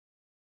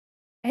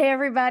Hey,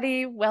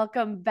 everybody.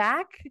 Welcome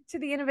back to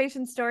the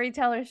Innovation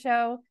Storytellers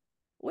Show.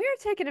 We're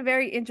taking a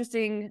very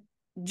interesting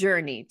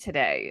journey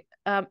today.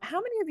 How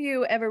many of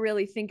you ever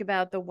really think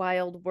about the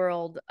wild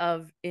world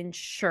of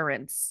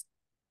insurance?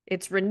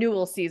 It's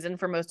renewal season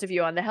for most of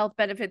you on the health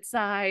benefits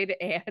side,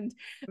 and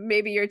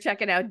maybe you're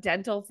checking out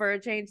dental for a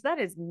change. That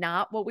is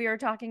not what we are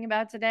talking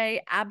about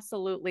today.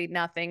 Absolutely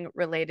nothing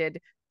related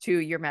to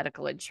your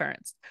medical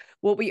insurance.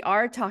 What we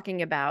are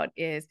talking about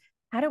is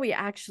how do we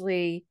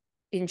actually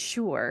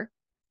insure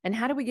and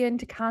how do we begin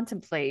to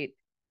contemplate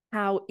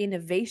how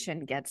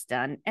innovation gets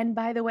done? And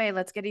by the way,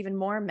 let's get even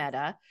more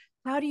meta.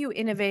 How do you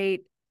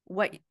innovate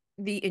what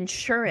the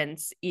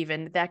insurance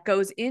even that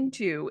goes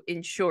into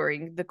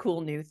insuring the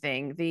cool new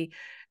thing, the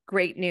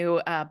great new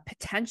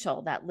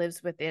potential that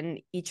lives within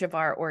each of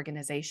our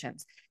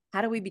organizations?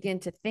 How do we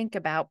begin to think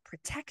about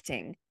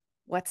protecting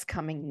what's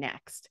coming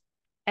next?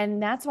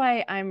 And that's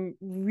why I'm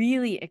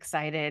really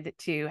excited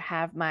to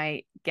have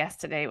my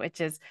guest today,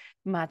 which is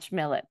Mach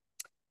Millett.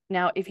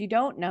 Now, if you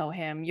don't know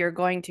him, you're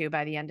going to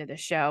by the end of the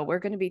show. We're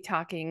going to be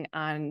talking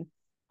on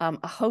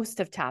a host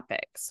of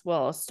topics.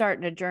 We'll start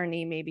in a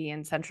journey maybe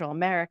in Central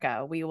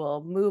America. We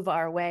will move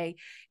our way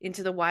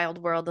into the wild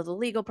world of the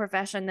legal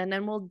profession, and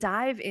then we'll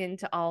dive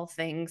into all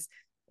things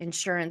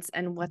insurance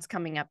and what's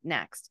coming up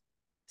next.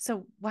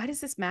 So why does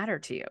this matter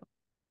to you?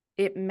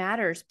 It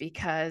matters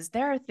because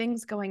there are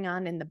things going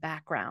on in the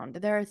background.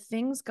 There are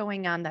things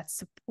going on that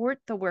support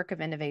the work of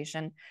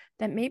innovation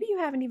that maybe you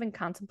haven't even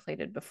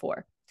contemplated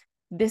before.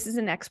 This is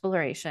an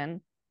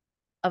exploration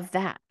of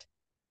that.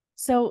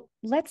 So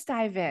let's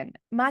dive in.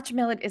 Mach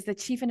Millett is the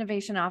Chief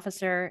Innovation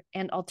Officer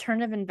and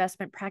Alternative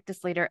Investment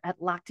Practice Leader at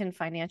Lockton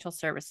Financial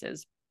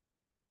Services,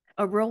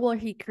 a role where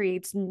he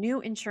creates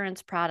new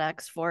insurance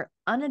products for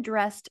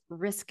unaddressed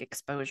risk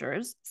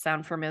exposures.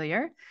 Sound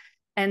familiar?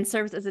 And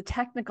serves as a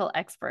technical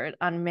expert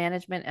on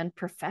management and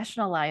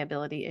professional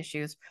liability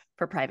issues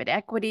for private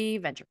equity,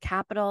 venture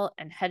capital,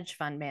 and hedge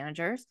fund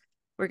managers.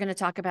 We're going to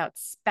talk about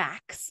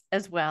SPACs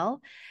as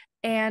well,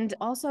 and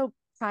also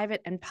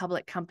private and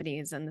public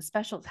companies and the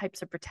special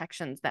types of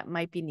protections that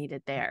might be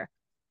needed there.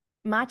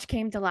 Mach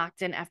came to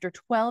Lockton after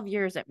 12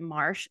 years at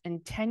Marsh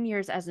and 10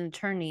 years as an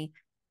attorney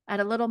at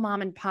a little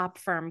mom and pop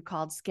firm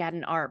called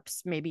Skadden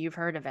Arps. Maybe you've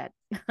heard of it,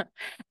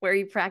 where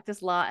he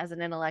practiced law as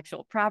an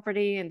intellectual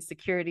property and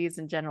securities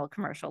and general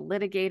commercial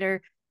litigator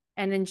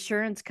and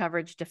insurance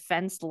coverage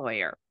defense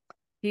lawyer.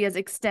 He has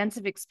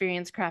extensive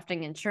experience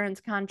crafting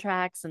insurance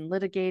contracts and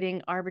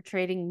litigating,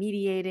 arbitrating,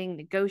 mediating,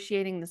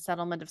 negotiating the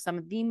settlement of some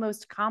of the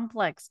most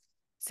complex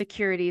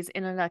securities,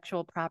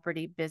 intellectual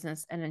property,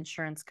 business, and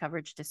insurance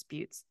coverage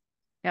disputes.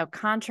 Now,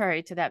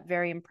 contrary to that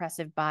very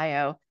impressive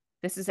bio,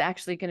 this is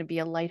actually going to be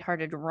a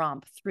lighthearted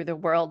romp through the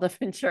world of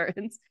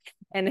insurance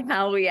and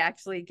how we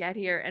actually get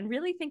here and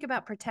really think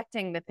about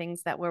protecting the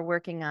things that we're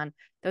working on,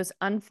 those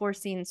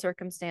unforeseen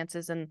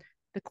circumstances and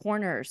the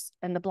corners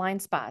and the blind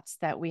spots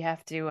that we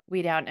have to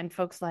weed out. And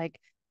folks like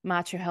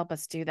Macho help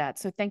us do that.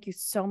 So thank you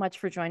so much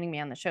for joining me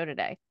on the show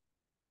today.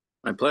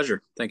 My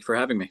pleasure. Thank you for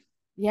having me.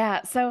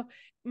 Yeah. So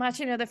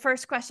Macho, the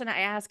first question I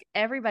ask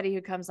everybody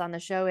who comes on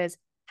the show is,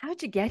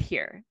 how'd you get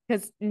here?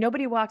 Because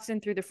nobody walks in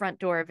through the front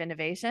door of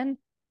innovation.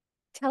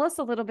 Tell us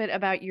a little bit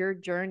about your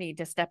journey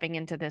to stepping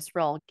into this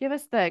role. Give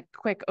us the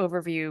quick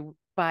overview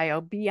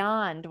bio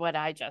beyond what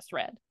I just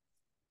read.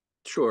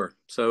 Sure.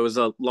 So it was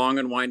a long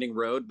and winding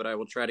road, but I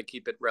will try to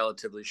keep it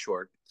relatively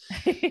short.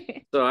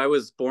 So I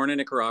was born in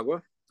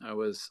Nicaragua. I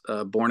was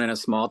born in a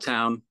small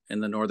town in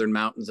the northern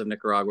mountains of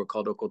Nicaragua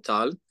called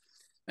Ocotal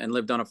and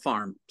lived on a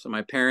farm. So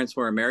my parents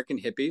were American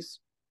hippies,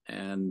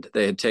 and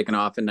they had taken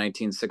off in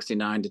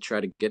 1969 to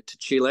try to get to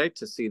Chile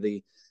to see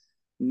the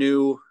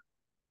new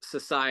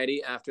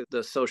society after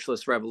the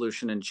socialist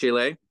revolution in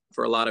Chile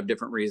for a lot of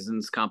different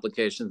reasons,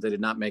 complications. They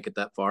did not make it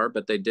that far,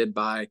 but they did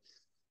buy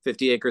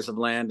 50 acres of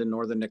land in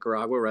northern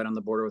Nicaragua, right on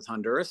the border with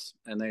Honduras,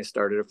 and they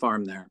started a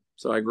farm there.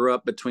 So I grew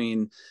up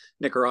between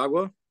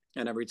Nicaragua,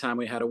 and every time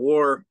we had a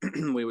war,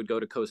 we would go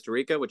to Costa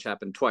Rica, which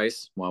happened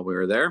twice while we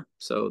were there.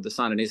 So the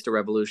Sandinista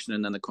Revolution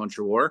and then the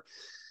Contra War.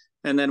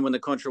 And then when the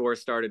Contra War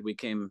started, we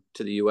came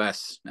to the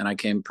U.S., and I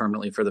came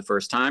permanently for the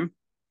first time.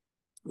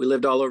 We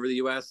lived all over the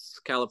U.S.,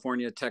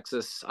 California,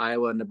 Texas,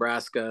 Iowa,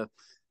 Nebraska,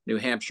 New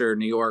Hampshire,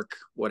 New York,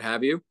 what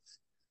have you.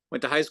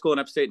 Went to high school in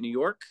upstate New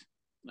York.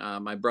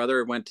 My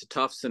brother went to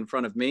Tufts in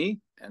front of me,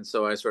 and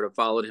so I sort of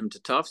followed him to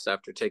Tufts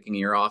after taking a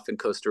year off in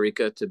Costa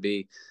Rica to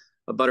be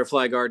a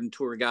butterfly garden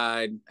tour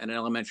guide, and an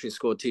elementary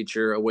school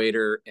teacher, a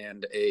waiter,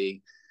 and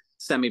a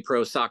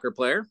semi-pro soccer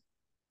player.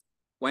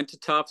 Went to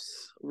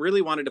Tufts,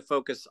 really wanted to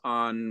focus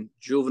on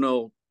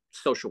juvenile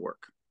social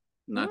work,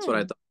 and that's what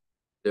I thought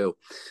I'd do.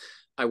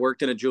 I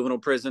worked in a juvenile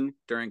prison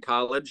during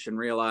college and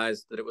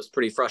realized that it was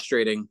pretty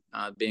frustrating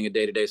being a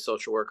day-to-day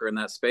social worker in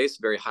that space,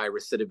 very high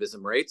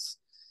recidivism rates.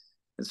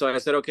 And so I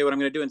said, okay, what I'm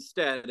going to do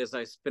instead, as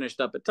I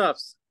finished up at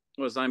Tufts,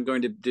 was I'm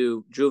going to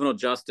do juvenile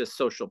justice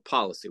social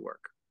policy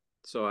work.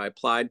 So I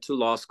applied to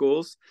law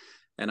schools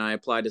and I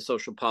applied to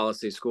social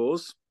policy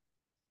schools.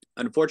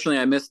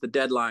 Unfortunately, I missed the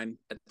deadline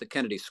at the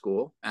Kennedy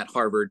School at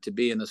Harvard to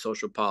be in the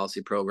social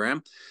policy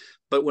program.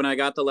 But when I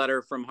got the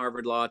letter from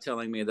Harvard Law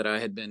telling me that I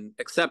had been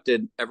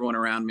accepted, everyone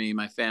around me,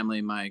 my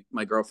family, my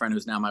girlfriend,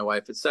 who's now my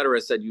wife, et cetera,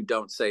 said, you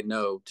don't say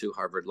no to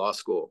Harvard Law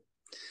School.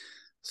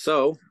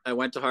 So I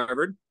went to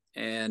Harvard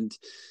and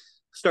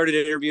started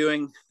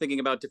interviewing, thinking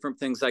about different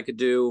things I could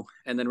do,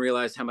 and then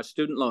realized how much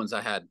student loans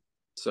I had.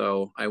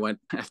 So I went,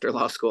 after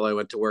law school, I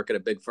went to work at a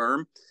big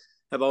firm.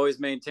 I've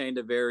always maintained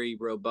a very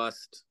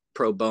robust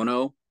pro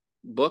bono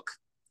book.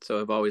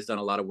 So I've always done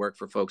a lot of work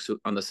for folks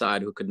on the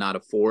side who could not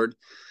afford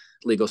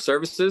legal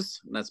services.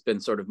 And that's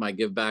been sort of my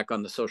give back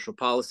on the social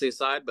policy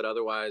side. But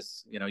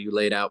otherwise, you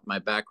laid out my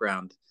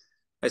background.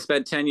 I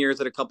spent 10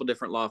 years at a couple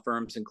different law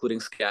firms, including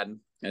Skadden,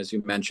 as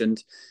you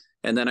mentioned.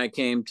 And then I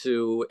came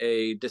to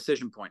a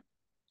decision point.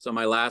 So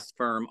my last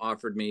firm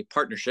offered me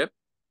partnership.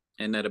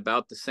 And at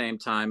about the same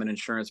time, an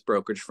insurance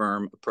brokerage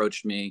firm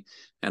approached me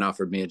and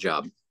offered me a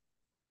job.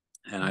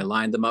 And I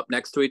lined them up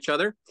next to each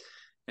other.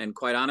 And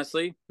quite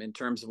honestly, in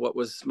terms of what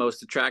was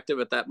most attractive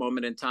at that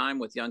moment in time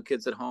with young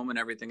kids at home and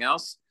everything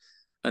else,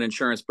 an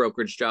insurance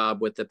brokerage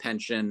job with a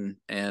pension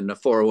and a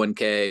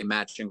 401k,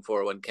 matching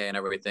 401k and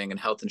everything, and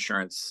health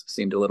insurance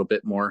seemed a little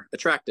bit more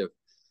attractive.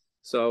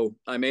 So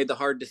I made the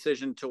hard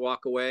decision to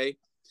walk away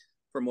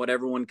from what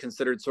everyone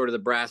considered sort of the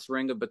brass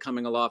ring of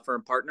becoming a law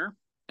firm partner.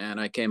 And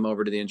I came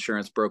over to the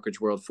insurance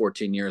brokerage world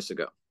 14 years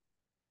ago.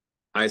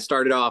 I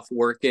started off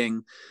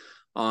working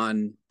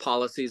on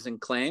policies and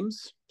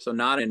claims. So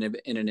not in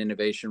an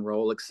innovation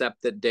role,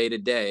 except that day to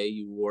day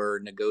you were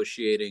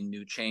negotiating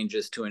new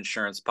changes to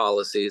insurance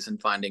policies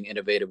and finding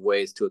innovative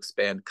ways to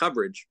expand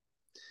coverage.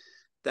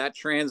 That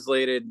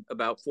translated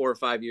about 4 or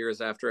 5 years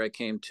after I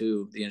came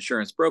to the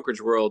insurance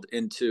brokerage world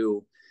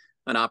into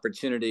an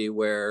opportunity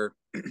where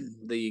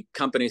the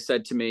company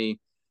said to me,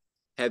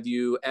 have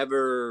you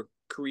ever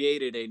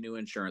created a new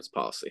insurance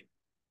policy?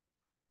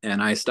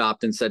 And I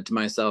stopped and said to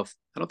myself,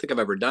 I don't think I've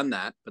ever done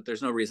that, but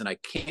there's no reason I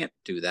can't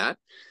do that.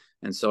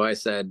 And so I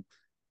said,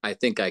 I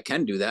think I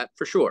can do that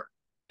for sure.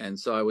 And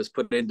so I was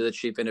put into the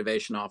chief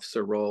innovation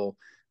officer role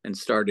and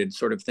started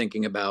sort of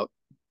thinking about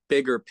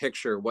bigger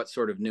picture, what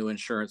sort of new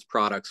insurance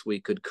products we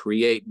could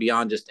create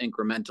beyond just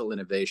incremental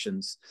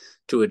innovations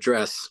to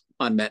address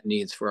unmet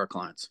needs for our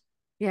clients.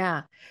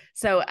 Yeah.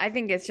 So I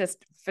think it's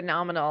just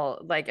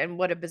phenomenal. And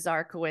what a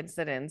bizarre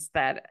coincidence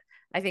that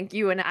I think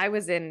you and I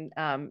was in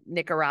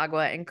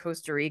Nicaragua and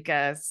Costa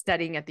Rica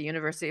studying at the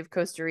University of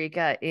Costa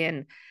Rica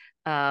in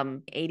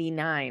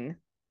 89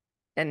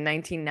 and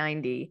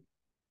 1990,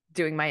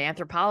 doing my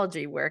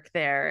anthropology work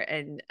there.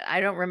 And I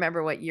don't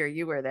remember what year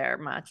you were there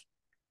much.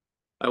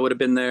 I would have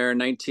been there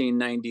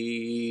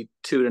 1992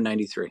 to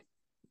 93.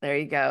 There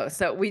you go.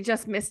 So we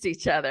just missed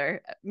each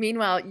other.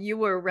 Meanwhile, you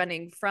were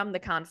running from the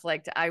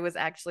conflict. I was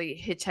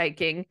actually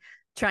hitchhiking,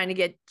 trying to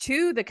get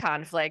to the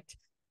conflict,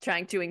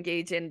 trying to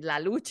engage in la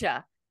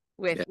lucha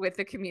with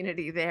the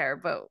community there.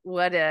 But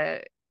what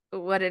an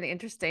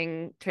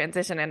interesting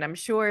transition. And I'm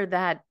sure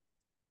that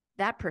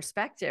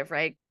perspective,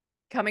 right,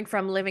 coming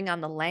from living on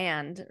the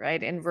land,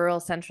 right, in rural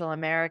Central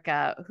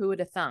America, who would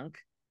have thunk,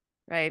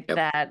 right,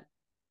 that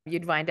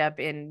you'd wind up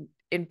in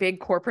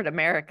big corporate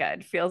America?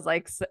 It feels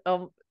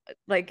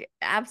like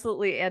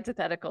absolutely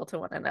antithetical to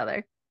one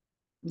another.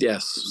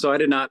 Yes. So I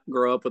did not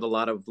grow up with a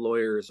lot of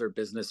lawyers or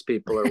business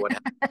people or what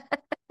have you.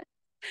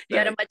 You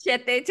had a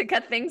machete to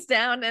cut things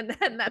down, and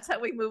then that's how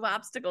we move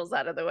obstacles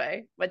out of the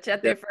way.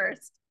 Machete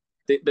first.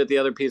 But the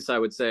other piece I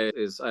would say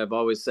is I've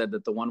always said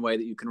that the one way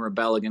that you can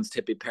rebel against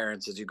hippie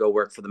parents is you go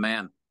work for the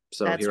man.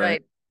 So that's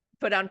right.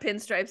 Put on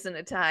pinstripes and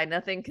a tie.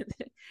 Nothing.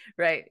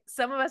 Right.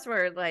 Some of us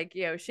were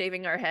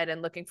shaving our head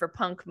and looking for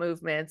punk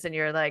movements, and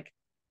you're like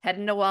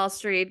heading to Wall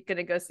Street, going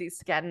to go see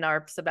Skadden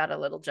Arps about a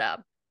little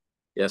job.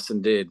 Yes,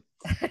 indeed.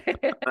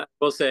 I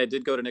will say I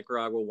did go to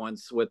Nicaragua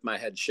once with my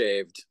head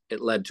shaved.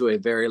 It led to a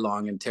very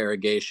long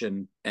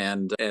interrogation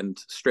and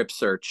strip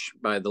search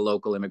by the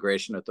local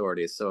immigration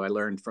authorities. So I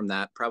learned from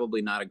that,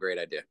 probably not a great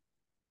idea.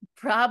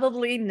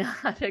 Probably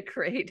not a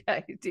great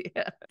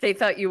idea. They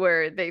thought you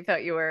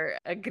were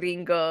a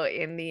gringo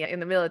in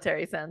the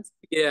military sense.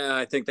 Yeah,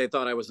 I think they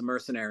thought I was a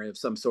mercenary of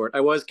some sort.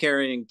 I was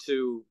carrying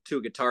two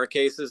guitar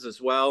cases as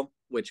well,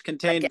 which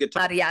contained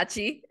guitar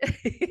mariachi.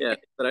 Yeah,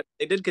 but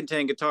they did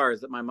contain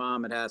guitars that my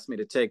mom had asked me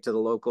to take to the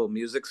local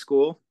music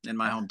school in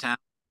my hometown.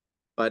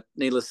 But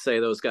needless to say,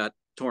 those got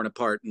torn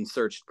apart and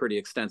searched pretty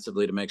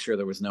extensively to make sure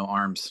there was no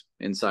arms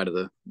inside of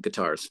the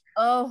guitars.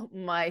 Oh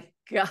my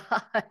God.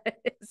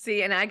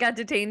 See, and I got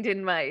detained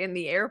in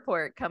the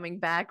airport coming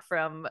back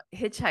from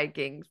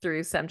hitchhiking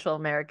through Central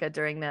America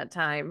during that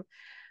time,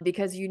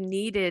 because you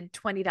needed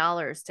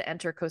 $20 to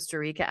enter Costa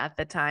Rica at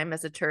the time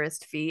as a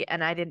tourist fee,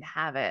 and I didn't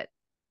have it.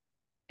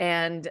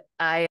 And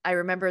I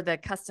remember the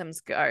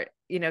customs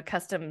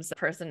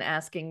person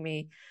asking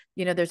me,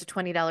 there's a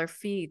 $20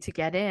 fee to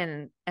get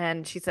in.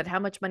 And she said, how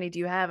much money do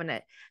you have in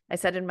it? I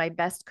said, in my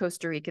best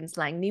Costa Rican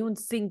slang, ni un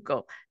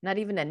cinco, not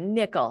even a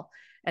nickel.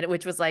 And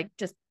which was like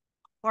just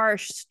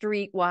harsh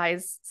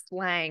streetwise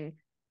slang.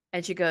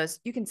 And she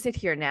goes, you can sit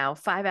here now.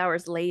 5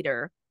 hours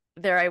later,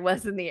 there I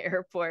was in the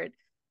airport.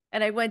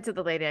 And I went to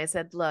the lady. I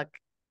said, look,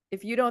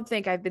 if you don't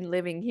think I've been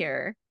living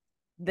here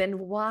then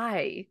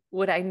why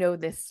would I know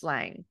this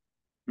slang?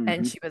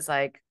 And she was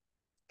like,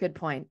 good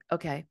point.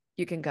 Okay,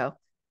 you can go.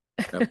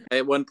 Yep. I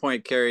at one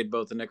point carried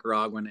both a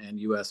Nicaraguan and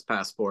U.S.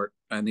 passport.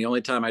 And the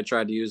only time I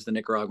tried to use the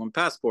Nicaraguan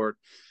passport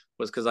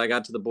was because I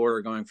got to the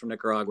border going from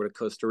Nicaragua to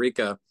Costa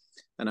Rica.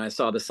 And I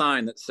saw the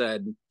sign that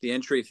said the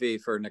entry fee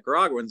for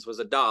Nicaraguans was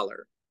 $1.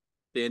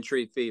 The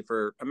entry fee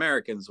for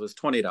Americans was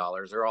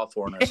 $20, or all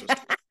foreigners was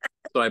 $20.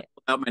 So I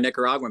pulled out my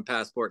Nicaraguan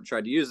passport and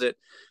tried to use it.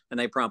 And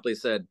they promptly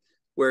said,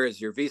 where is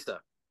your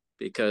visa?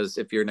 Because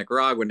if you're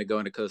Nicaraguan to go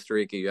into Costa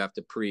Rica, you have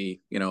to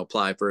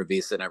apply for a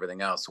visa and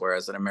everything else.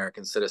 Whereas an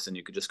American citizen,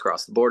 you could just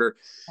cross the border.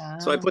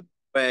 So I put it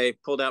away,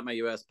 pulled out my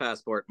U.S.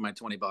 passport, my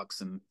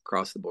 $20, and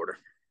crossed the border.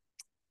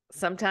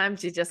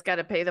 Sometimes you just got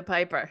to pay the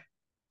piper.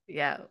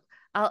 Yeah.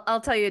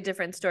 I'll tell you a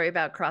different story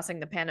about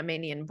crossing the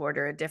Panamanian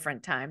border a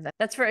different time.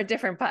 That's for a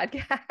different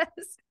podcast.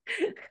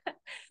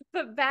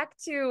 But back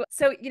to,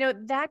 so,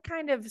 that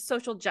kind of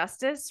social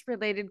justice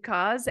related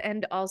cause.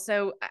 And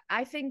also,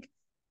 I think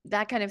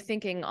that kind of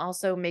thinking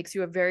also makes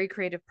you a very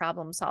creative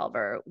problem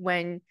solver.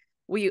 When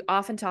we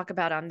often talk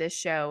about on this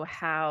show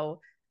how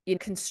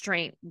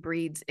constraint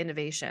breeds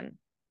innovation.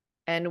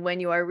 And when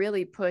you are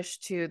really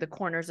pushed to the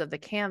corners of the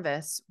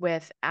canvas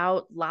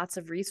without lots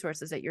of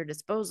resources at your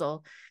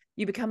disposal,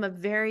 you become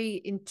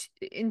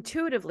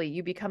intuitively,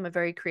 you become a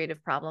very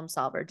creative problem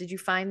solver. Did you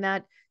find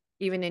that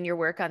even in your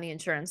work on the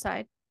insurance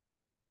side?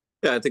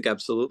 Yeah, I think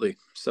absolutely.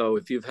 So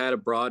if you've had a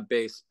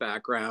broad-based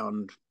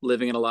background,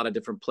 living in a lot of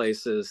different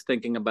places,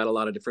 thinking about a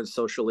lot of different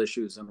social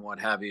issues and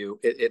what have you,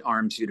 it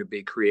arms you to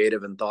be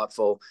creative and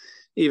thoughtful,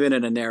 even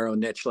in a narrow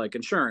niche like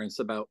insurance,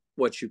 about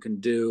what you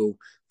can do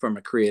from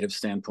a creative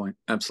standpoint.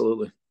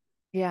 Absolutely.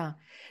 Yeah.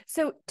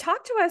 So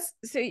talk to us.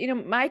 So,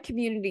 my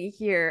community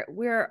here,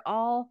 we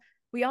all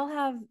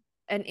have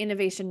an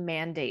innovation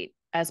mandate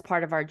as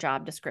part of our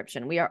job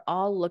description. We are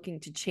all looking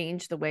to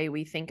change the way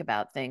we think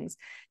about things.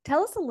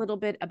 Tell us a little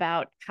bit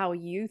about how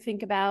you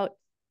think about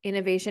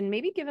innovation.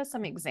 Maybe give us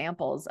some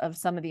examples of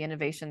some of the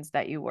innovations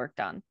that you worked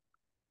on.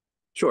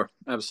 Sure,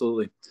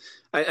 absolutely.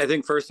 I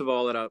think first of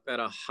all, at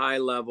a high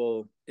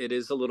level, it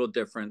is a little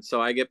different.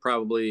 So I get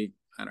probably,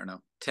 I don't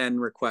know, 10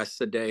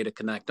 requests a day to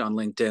connect on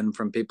LinkedIn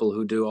from people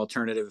who do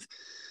alternative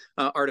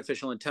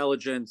artificial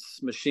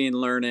intelligence, machine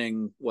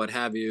learning, what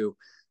have you.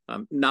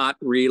 Not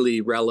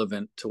really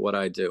relevant to what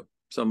I do.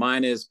 So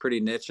mine is pretty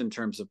niche in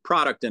terms of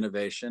product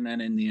innovation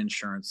and in the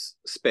insurance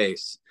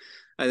space.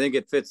 I think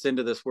it fits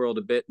into this world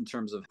a bit in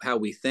terms of how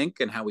we think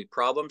and how we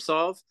problem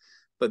solve,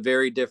 but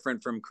very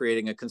different from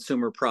creating a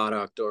consumer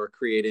product or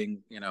creating,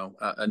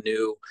 a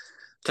new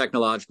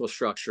technological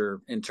structure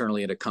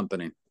internally at a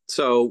company.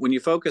 So when you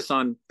focus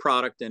on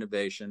product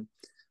innovation,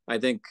 I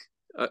think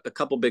a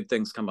couple big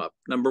things come up.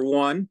 Number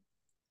one,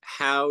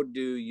 how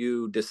do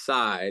you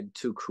decide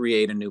to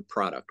create a new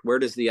product? Where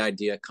does the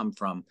idea come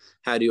from?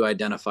 How do you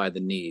identify the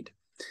need?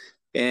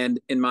 And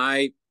in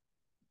my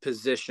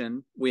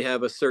position, we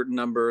have a certain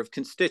number of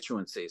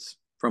constituencies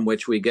from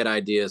which we get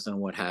ideas and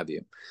what have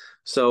you.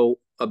 So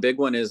a big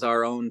one is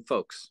our own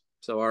folks.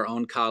 So our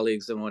own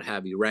colleagues and what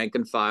have you, rank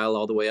and file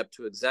all the way up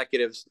to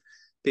executives.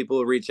 People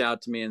will reach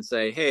out to me and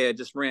say, hey, I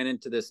just ran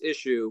into this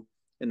issue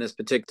in this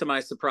particular, to my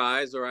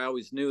surprise, or I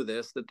always knew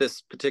this, that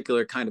this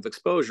particular kind of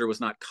exposure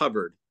was not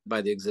covered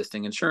by the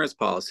existing insurance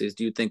policies.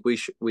 Do you think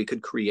we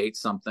could create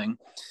something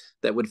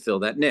that would fill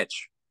that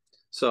niche?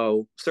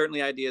 So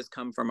certainly ideas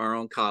come from our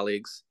own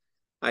colleagues.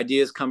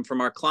 Ideas come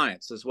from our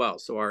clients as well.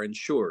 So our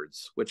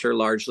insureds, which are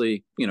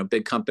largely,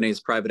 big companies,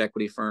 private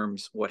equity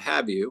firms, what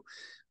have you,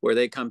 where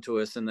they come to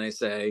us and they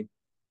say,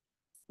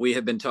 we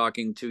have been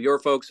talking to your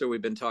folks, or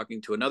we've been talking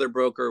to another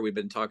broker, we've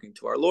been talking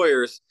to our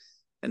lawyers,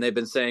 and they've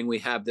been saying we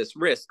have this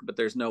risk, but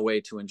there's no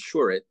way to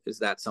insure it. Is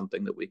that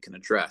something that we can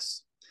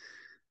address?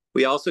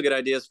 We also get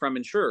ideas from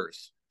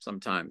insurers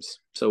sometimes.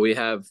 So we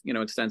have,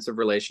 extensive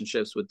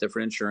relationships with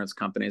different insurance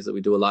companies that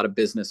we do a lot of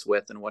business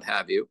with and what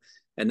have you.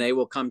 And they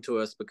will come to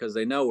us because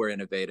they know we're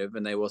innovative,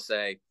 and they will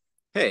say,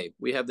 hey,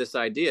 we have this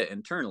idea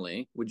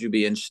internally. Would you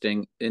be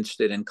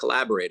interested in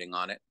collaborating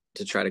on it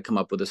to try to come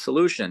up with a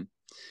solution?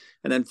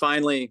 And then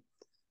finally,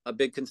 a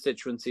big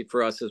constituency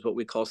for us is what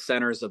we call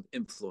centers of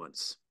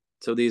influence.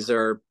 So these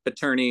are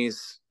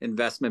attorneys,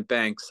 investment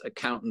banks,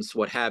 accountants,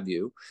 what have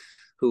you,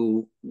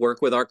 who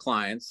work with our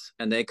clients,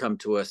 and they come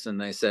to us and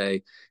they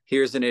say,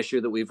 here's an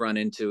issue that we've run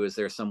into. Is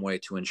there some way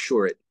to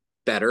insure it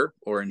better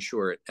or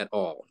insure it at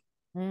all?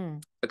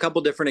 A couple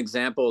different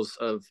examples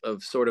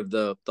of sort of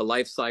the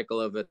life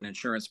cycle of an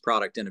insurance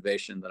product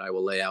innovation that I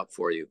will lay out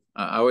for you.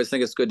 I always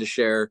think it's good to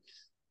share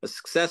a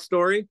success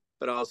story,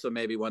 but also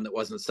maybe one that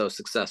wasn't so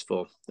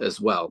successful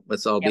as well.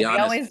 Let's all be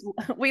honest.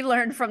 We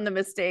learn from the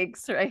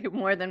mistakes, right?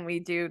 More than we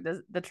do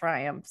the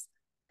triumphs.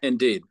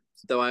 Indeed.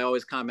 Though I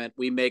always comment,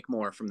 we make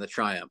more from the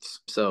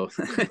triumphs. So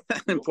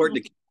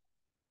important to.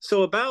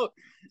 So about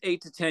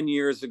 8 to 10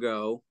 years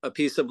ago, a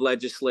piece of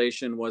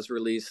legislation was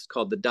released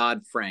called the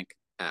Dodd-Frank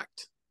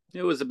Act.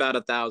 It was about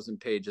 1,000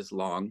 pages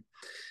long.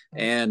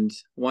 And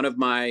one of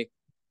my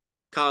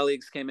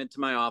colleagues came into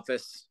my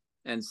office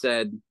and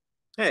said,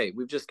 hey,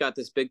 we've just got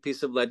this big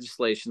piece of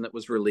legislation that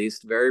was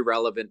released, very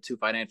relevant to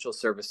financial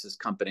services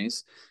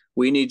companies.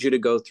 We need you to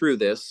go through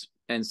this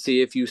and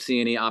see if you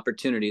see any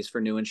opportunities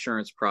for new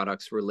insurance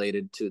products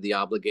related to the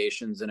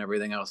obligations and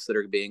everything else that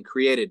are being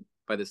created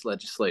by this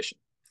legislation.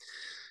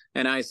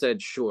 And I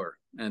said, sure,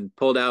 and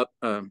pulled out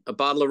a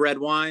bottle of red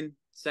wine,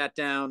 sat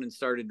down and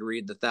started to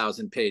read the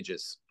 1,000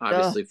 pages,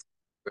 obviously.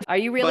 Ugh. Are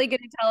you really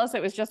going to tell us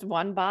it was just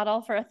one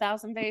bottle for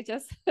 1,000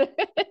 pages?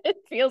 It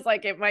feels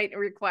like it might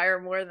require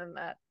more than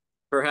that.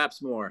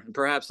 Perhaps more, and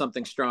perhaps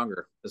something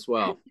stronger as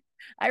well.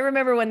 I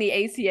remember when the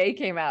ACA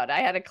came out, I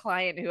had a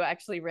client who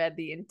actually read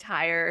the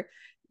entire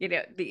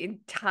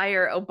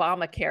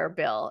Obamacare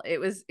bill. It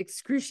was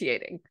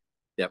excruciating.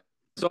 Yep.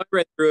 So I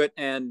read through it,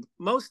 and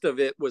most of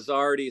it was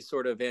already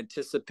sort of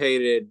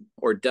anticipated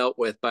or dealt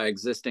with by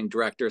existing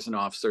directors and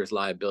officers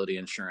liability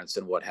insurance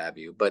and what have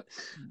you. But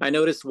I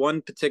noticed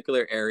one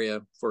particular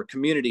area for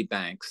community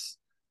banks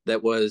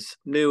that was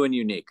new and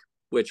unique,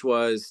 which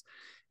was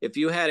if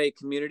you had a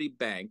community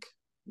bank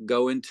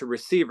go into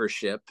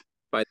receivership,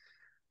 by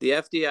the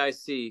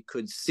FDIC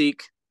could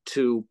seek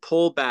to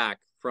pull back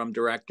from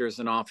directors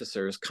and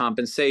officers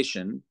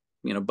compensation,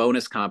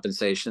 bonus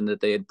compensation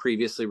that they had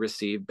previously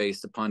received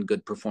based upon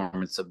good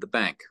performance of the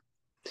bank.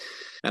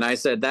 And I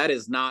said, that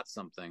is not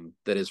something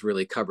that is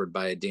really covered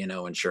by a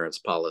D&O insurance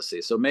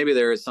policy. So maybe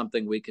there is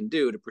something we can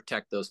do to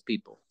protect those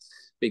people.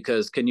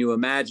 Because can you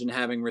imagine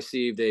having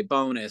received a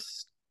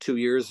bonus 2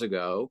 years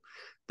ago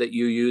that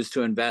you use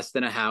to invest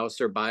in a house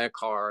or buy a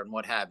car and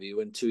what have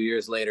you, and 2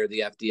 years later,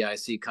 the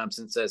FDIC comes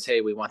and says, hey,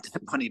 we want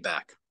that money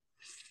back.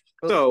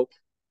 So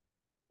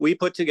we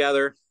put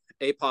together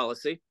a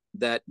policy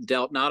that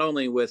dealt not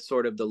only with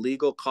sort of the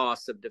legal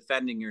costs of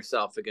defending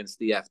yourself against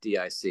the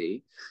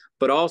FDIC,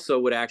 but also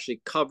would actually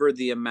cover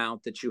the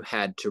amount that you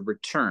had to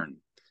return.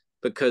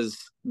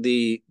 Because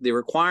the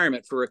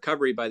requirement for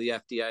recovery by the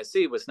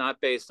FDIC was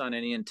not based on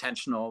any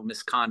intentional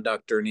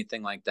misconduct or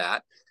anything like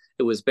that.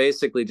 It was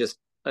basically just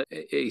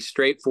a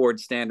straightforward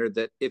standard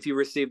that if you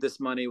receive this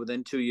money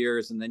within 2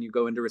 years and then you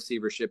go into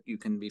receivership, you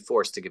can be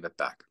forced to give it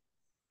back.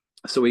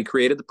 So we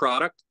created the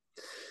product,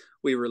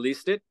 we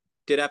released it,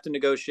 did have to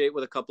negotiate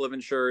with a couple of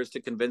insurers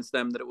to convince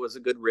them that it was a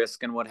good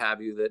risk and what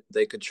have you, that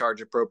they could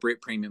charge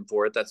appropriate premium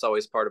for it. That's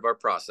always part of our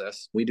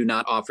process. We do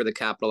not offer the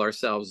capital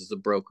ourselves as a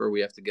broker.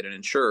 We have to get an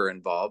insurer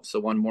involved. So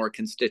one more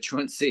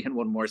constituency and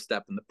one more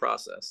step in the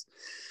process.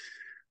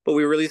 But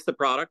we released the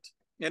product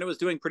and it was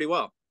doing pretty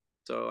well.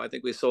 So I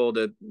think we sold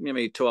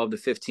maybe 12 to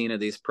 15 of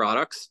these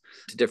products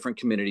to different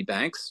community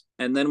banks.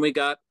 And then we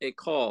got a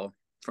call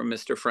from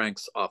Mr.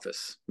 Frank's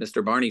office,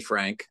 Mr. Barney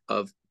Frank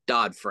of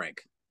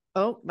Dodd-Frank.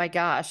 Oh my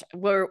gosh.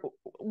 What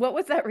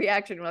was that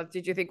reaction?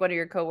 Did you think one of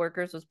your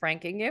coworkers was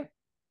pranking you?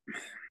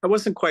 I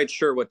wasn't quite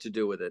sure what to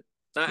do with it.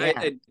 Yeah.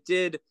 I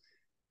did.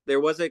 There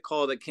was a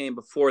call that came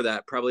before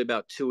that, probably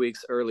about 2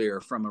 weeks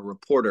earlier, from a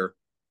reporter.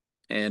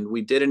 And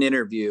we did an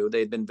interview.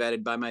 They'd been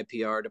vetted by my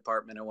PR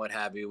department and what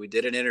have you. We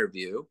did an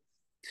interview.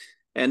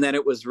 And then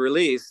it was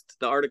released.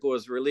 The article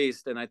was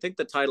released. And I think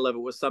the title of it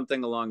was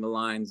something along the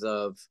lines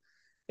of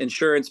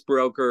Insurance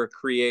Broker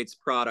Creates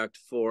Product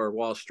for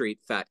Wall Street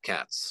Fat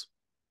Cats.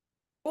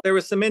 There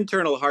was some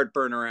internal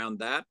heartburn around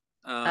that.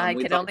 I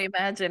can only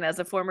imagine, as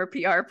a former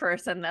PR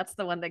person, that's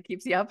the one that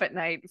keeps you up at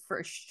night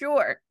for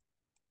sure.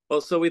 Well,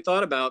 so we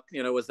thought about,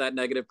 was that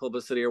negative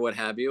publicity or what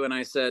have you? And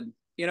I said,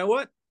 you know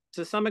what?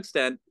 To some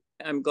extent,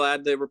 I'm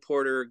glad the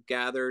reporter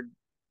gathered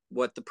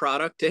what the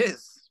product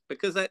is,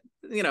 because that,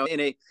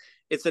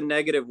 it's a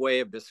negative way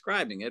of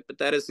describing it, but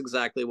that is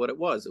exactly what it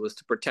was. It was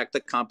to protect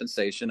the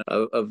compensation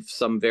of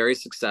some very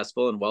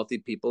successful and wealthy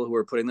people who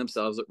are putting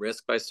themselves at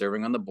risk by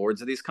serving on the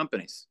boards of these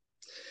companies.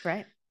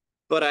 Right.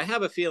 But I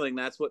have a feeling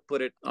that's what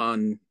put it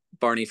on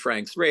Barney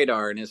Frank's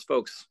radar and his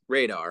folks'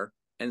 radar.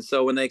 And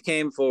so when they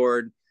came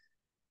forward,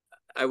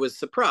 I was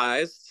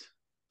surprised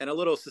and a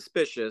little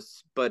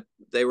suspicious, but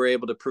they were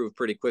able to prove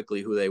pretty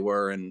quickly who they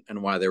were and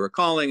why they were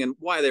calling. And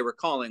why they were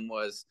calling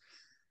was,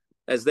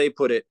 as they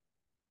put it,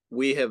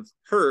 we have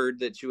heard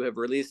that you have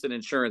released an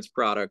insurance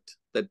product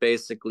that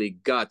basically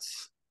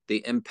guts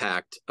the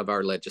impact of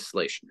our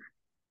legislation.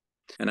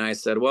 And I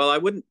said, well, I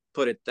wouldn't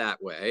put it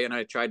that way. And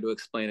I tried to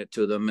explain it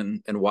to them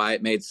and why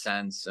it made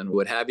sense and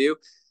what have you.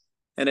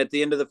 And at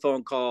the end of the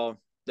phone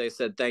call, they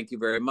said, thank you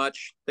very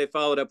much. They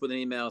followed up with an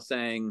email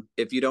saying,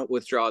 if you don't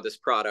withdraw this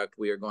product,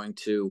 we are going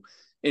to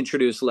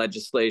introduce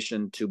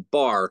legislation to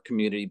bar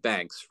community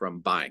banks from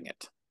buying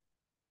it.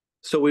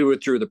 So we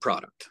withdrew the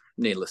product,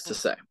 needless to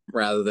say,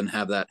 rather than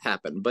have that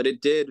happen. But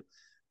it did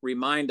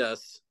remind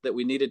us that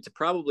we needed to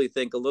probably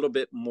think a little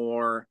bit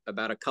more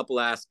about a couple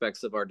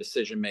aspects of our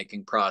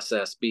decision-making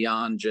process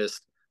beyond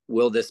just,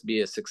 will this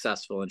be a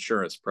successful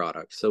insurance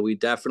product? So we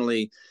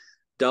definitely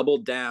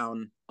doubled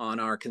down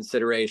on our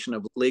consideration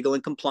of legal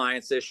and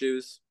compliance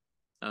issues,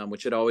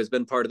 which had always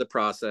been part of the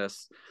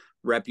process,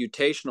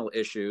 reputational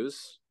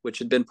issues, which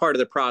had been part of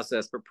the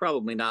process, but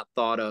probably not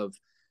thought of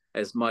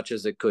as much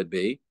as it could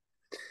be.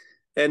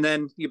 And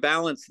then you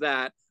balance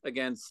that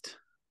against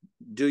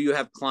do you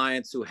have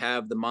clients who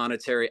have the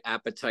monetary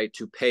appetite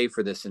to pay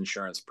for this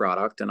insurance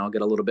product? And I'll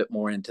get a little bit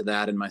more into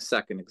that in my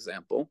second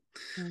example.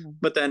 Mm.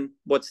 But then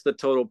what's the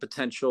total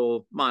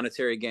potential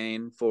monetary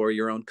gain for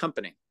your own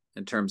company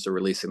in terms of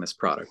releasing this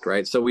product,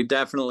 right? So we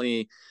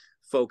definitely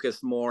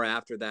focus more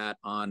after that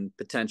on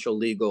potential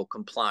legal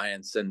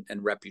compliance and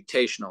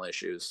reputational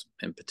issues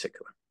in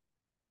particular.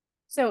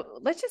 So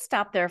let's just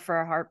stop there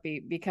for a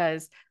heartbeat,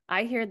 because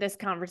I hear this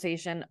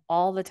conversation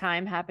all the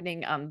time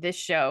happening on this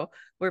show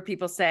where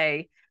people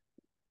say,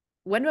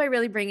 when do I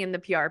really bring in the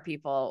PR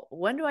people?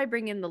 When do I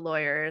bring in the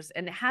lawyers?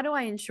 And how do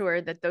I ensure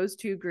that those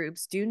two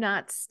groups do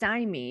not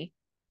stymie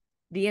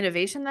the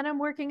innovation that I'm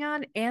working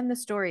on and the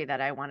story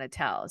that I want to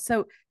tell?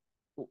 So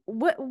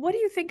what do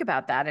you think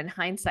about that in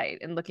hindsight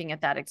and looking at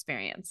that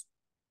experience?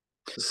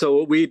 So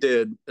what we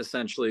did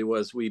essentially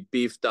was we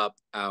beefed up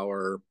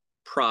our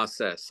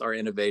process, our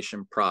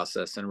innovation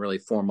process, and really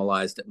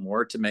formalized it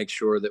more to make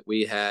sure that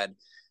we had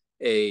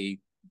a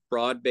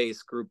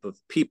broad-based group of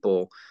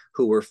people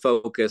who were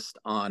focused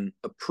on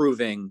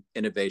approving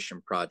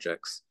innovation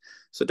projects.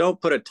 So don't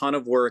put a ton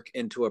of work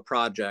into a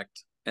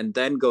project and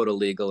then go to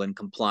legal and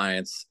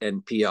compliance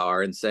and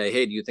PR and say,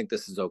 hey, do you think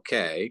this is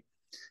okay?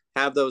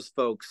 Have those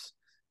folks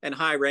and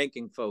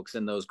high-ranking folks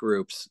in those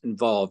groups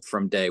involved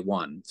from day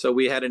one. So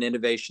we had an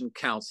innovation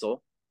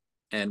council,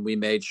 and we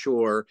made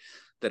sure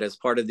that as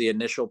part of the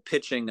initial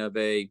pitching of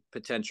a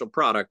potential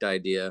product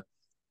idea,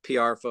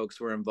 PR folks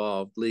were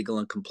involved, legal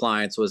and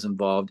compliance was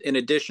involved, in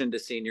addition to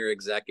senior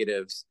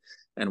executives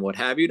and what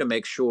have you, to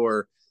make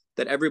sure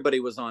that everybody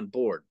was on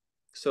board.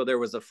 So there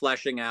was a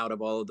fleshing out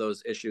of all of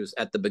those issues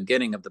at the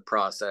beginning of the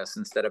process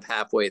instead of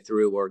halfway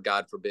through, or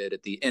God forbid,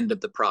 at the end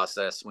of the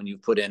process when you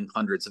put in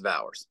hundreds of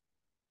hours.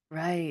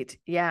 Right.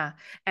 Yeah.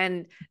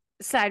 And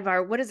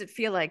sidebar, what does it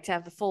feel like to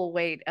have the full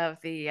weight of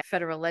the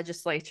federal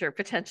legislature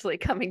potentially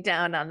coming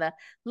down on the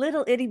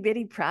little itty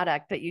bitty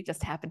product that you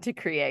just happened to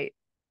create?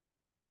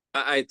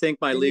 I think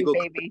my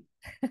Baby.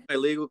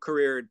 legal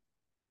career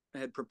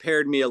had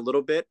prepared me a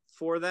little bit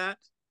for that,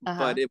 Uh-huh.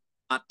 but it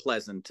was not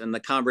pleasant. And the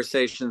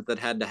conversations that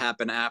had to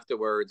happen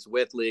afterwards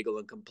with legal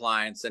and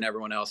compliance and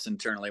everyone else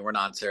internally were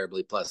not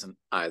terribly pleasant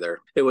either.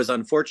 It was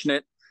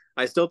unfortunate.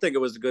 I still think it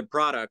was a good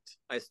product.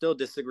 I still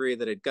disagree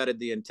that it gutted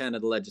the intent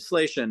of the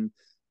legislation,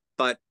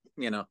 but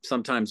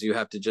sometimes you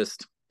have to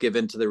just give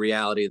in to the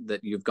reality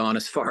that you've gone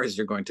as far as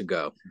you're going to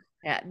go.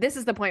 Yeah, this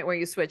is the point where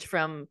you switch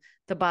from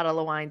the bottle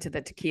of wine to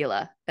the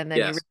tequila, and then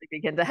Yes. you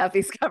really begin to have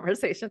these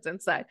conversations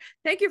inside.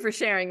 Thank you for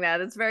sharing that.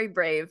 It's very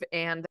brave.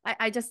 And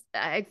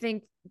I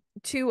think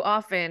too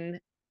often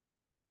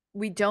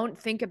we don't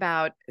think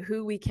about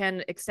who we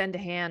can extend a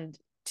hand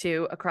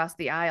to across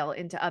the aisle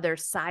into other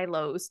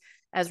silos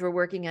as we're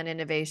working on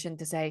innovation,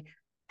 to say,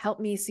 help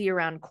me see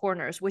around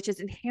corners, which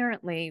is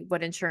inherently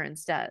what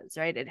insurance does,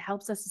 right? It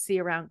helps us to see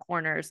around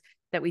corners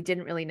that we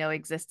didn't really know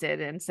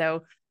existed. And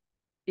so,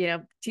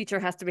 teacher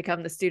has to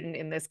become the student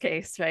in this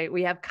case, right?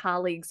 We have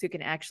colleagues who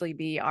can actually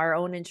be our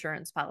own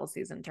insurance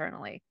policies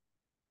internally.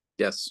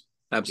 Yes,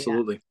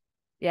 absolutely.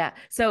 Yeah.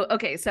 So,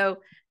 okay.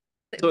 So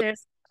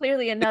there's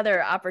clearly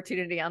another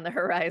opportunity on the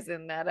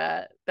horizon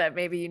that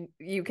maybe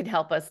you can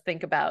help us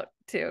think about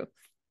too.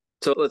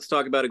 So let's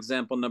talk about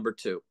example number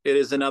 2. It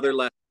is another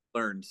lesson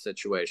learned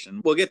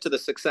situation. We'll get to the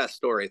success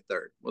story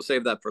third. We'll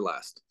save that for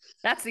last.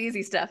 That's the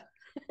easy stuff.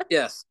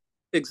 Yes.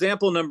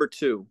 Example number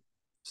 2.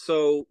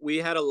 So we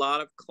had a lot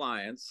of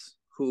clients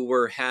who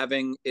were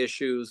having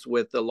issues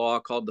with the law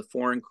called the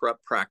Foreign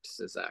Corrupt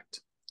Practices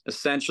Act.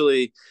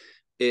 Essentially,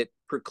 it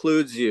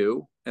precludes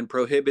you and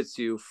prohibits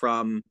you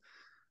from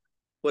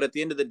what at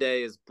the end of the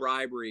day is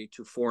bribery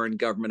to foreign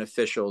government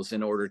officials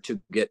in order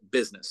to get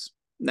business.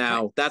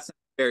 Now, that's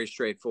very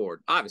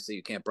straightforward. Obviously,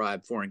 you can't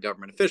bribe foreign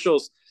government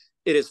officials.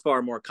 It is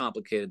far more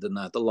complicated than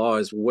that. The law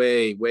is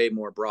way, way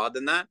more broad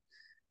than that.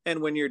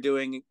 And when you're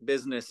doing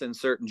business in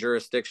certain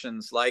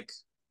jurisdictions like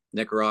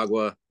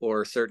Nicaragua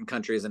or certain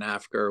countries in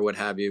Africa or what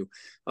have you,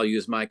 I'll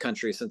use my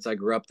country since I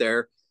grew up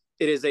there,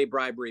 it is a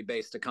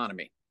bribery-based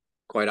economy,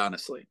 quite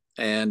honestly.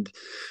 And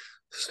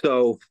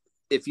so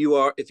if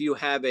you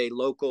have a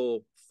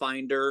local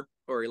finder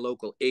or a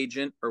local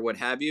agent or what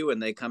have you,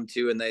 and they come to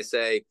you and they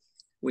say,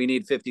 we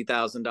need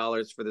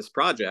 $50,000 for this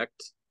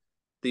project,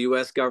 the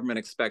US government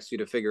expects you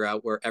to figure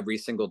out where every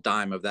single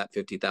dime of that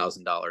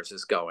 $50,000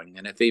 is going.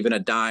 And if even a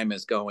dime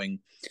is going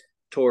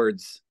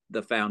towards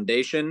the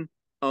foundation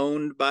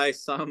owned by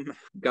some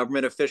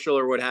government official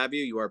or what have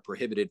you, you are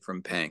prohibited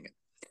from paying it.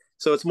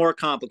 So it's more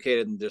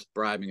complicated than just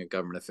bribing a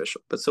government official.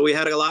 But so we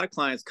had a lot of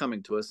clients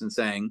coming to us and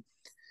saying,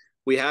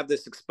 we have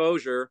this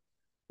exposure,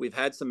 we've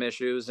had some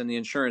issues, and the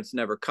insurance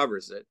never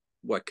covers it.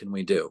 What can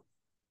we do?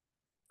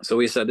 So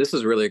we said, this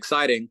is really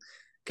exciting.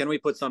 Can we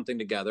put something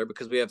together?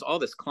 Because we have all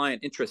this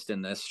client interest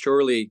in this.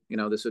 Surely,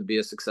 this would be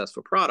a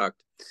successful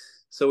product.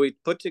 So we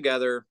put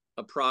together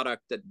a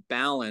product that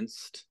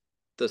balanced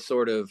the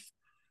sort of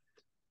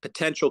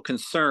potential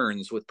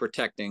concerns with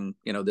protecting,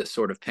 this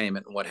sort of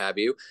payment and what have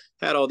you.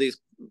 Had all these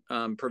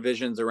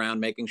provisions around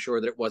making sure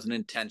that it wasn't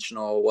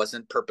intentional,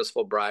 wasn't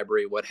purposeful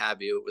bribery, what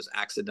have you. It was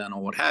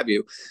accidental, what have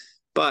you.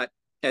 But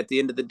at the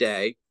end of the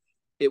day,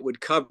 it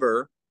would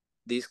cover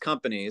these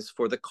companies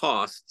for the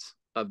costs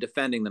of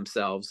defending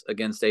themselves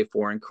against a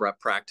Foreign Corrupt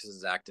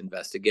Practices Act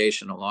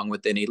investigation, along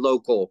with any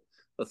local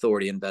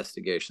authority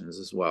investigations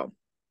as well.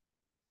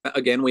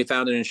 Again, we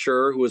found an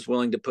insurer who was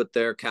willing to put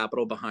their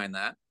capital behind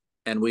that,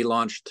 and we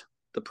launched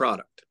the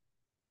product.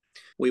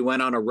 We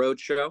went on a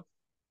roadshow.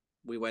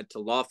 We went to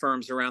law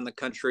firms around the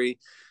country.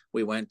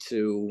 We went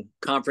to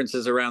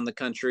conferences around the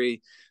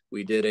country.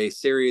 We did a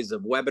series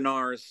of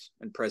webinars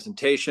and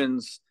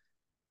presentations.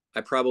 I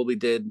probably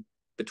did,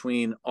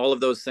 between all of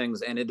those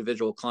things and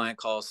individual client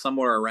calls,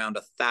 somewhere around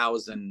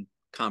 1,000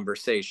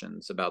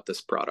 conversations about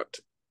this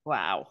product.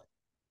 Wow.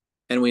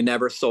 And we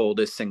never sold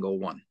a single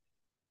one.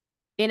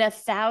 In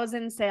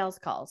 1,000 sales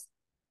calls?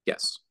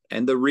 Yes.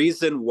 And the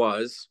reason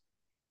was,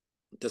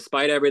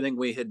 despite everything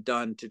we had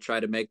done to try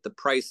to make the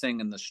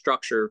pricing and the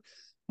structure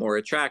more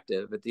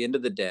attractive, at the end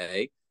of the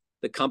day,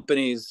 the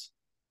companies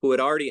who had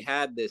already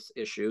had this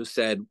issue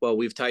said, well,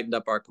 we've tightened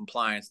up our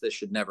compliance. This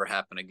should never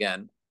happen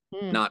again.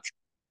 Not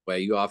true.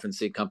 You often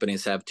see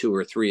companies have 2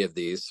 or 3 of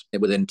these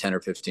within 10 or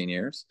 15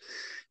 years.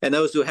 And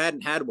those who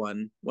hadn't had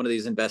one of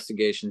these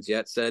investigations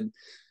yet said,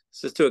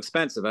 this is too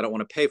expensive. I don't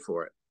want to pay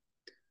for it.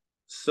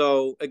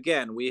 So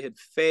again, we had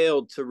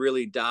failed to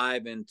really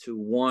dive into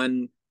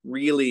one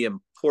really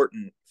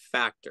important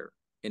factor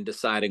in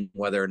deciding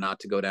whether or not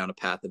to go down a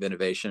path of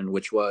innovation,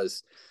 which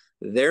was,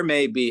 there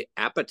may be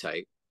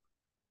appetite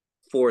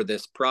for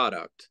this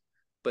product,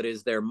 but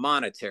is there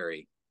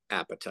monetary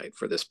appetite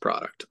for this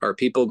product? Are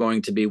people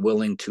going to be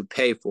willing to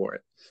pay for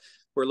it?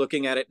 We're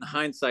looking at it in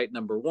hindsight,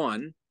 number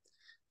one.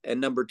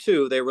 And number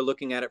two, they were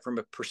looking at it from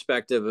a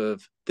perspective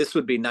of, this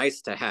would be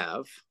nice to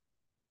have,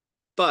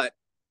 but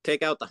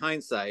take out the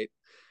hindsight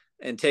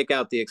and take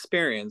out the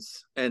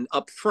experience, and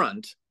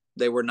upfront,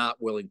 they were not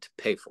willing to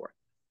pay for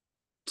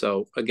it.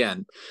 So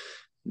again,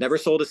 never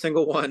sold a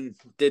single one,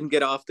 didn't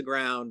get off the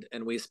ground,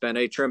 and we spent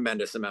a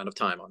tremendous amount of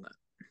time on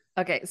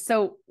that. Okay,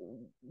 so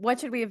what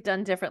should we have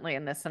done differently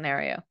in this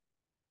scenario?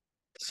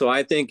 So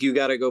I think you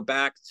got to go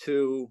back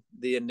to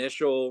the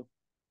initial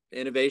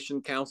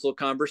Innovation Council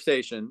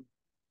conversation.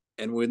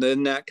 And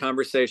within that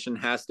conversation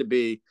has to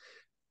be,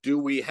 do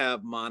we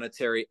have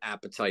monetary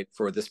appetite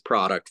for this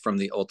product from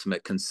the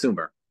ultimate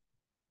consumer?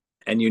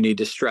 And you need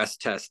to stress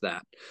test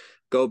that.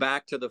 Go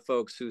back to the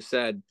folks who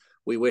said,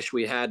 we wish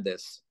we had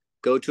this.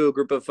 Go to a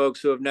group of folks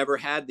who have never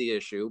had the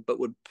issue, but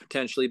would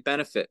potentially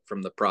benefit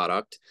from the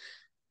product,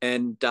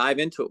 and dive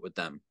into it with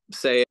them.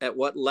 Say, at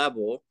what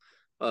level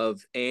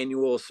of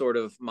annual sort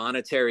of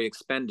monetary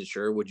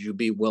expenditure would you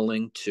be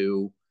willing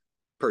to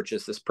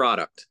purchase this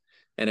product?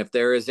 And if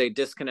there is a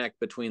disconnect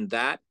between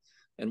that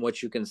and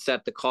what you can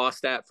set the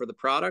cost at for the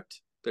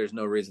product, there's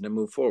no reason to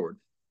move forward.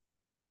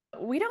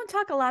 We don't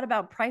talk a lot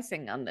about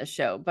pricing on this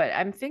show, but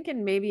I'm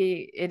thinking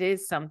maybe it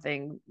is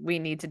something we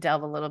need to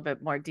delve a little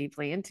bit more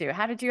deeply into.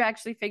 How did you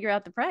actually figure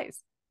out the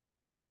price?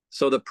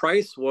 So the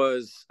price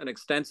was an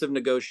extensive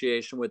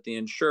negotiation with the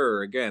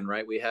insurer. Again,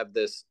 right, we have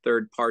this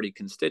third-party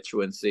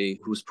constituency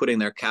who's putting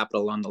their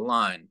capital on the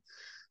line.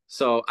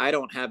 So I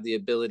don't have the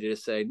ability to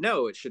say,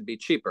 no, it should be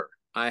cheaper.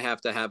 I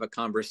have to have a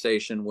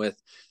conversation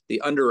with the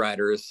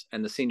underwriters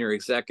and the senior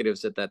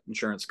executives at that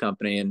insurance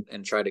company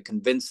and try to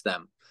convince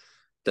them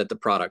that the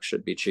product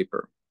should be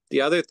cheaper.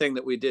 The other thing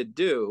that we did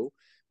do,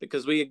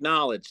 because we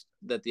acknowledged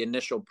that the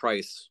initial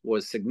price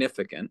was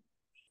significant,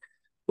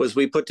 was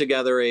we put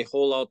together a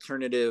whole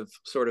alternative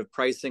sort of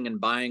pricing and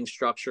buying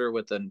structure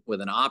with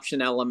an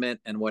option element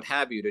and what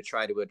have you to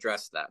try to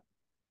address that.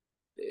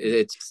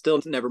 It's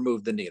still never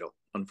moved the needle,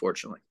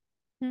 unfortunately.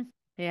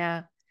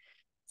 Yeah.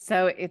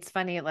 So it's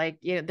funny, like,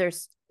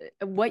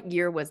 what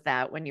year was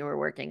that when you were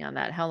working on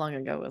that? How long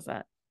ago was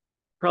that?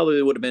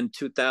 Probably would have been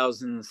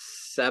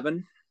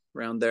 2007,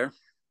 around there.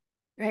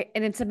 Right.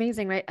 And it's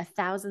amazing, right?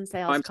 1,000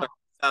 sales calls.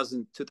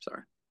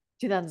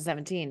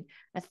 2017,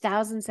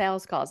 1,000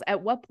 sales calls.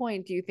 At what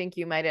point do you think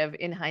you might have,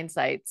 in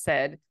hindsight,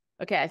 said,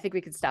 okay, I think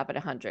we could stop at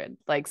 100?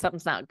 Like,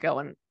 something's not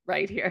going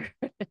right here.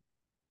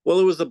 Well,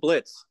 it was a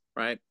blitz,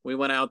 right? We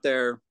went out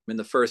there in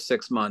the first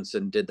 6 months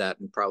and did that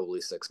in probably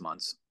 6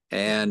 months.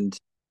 And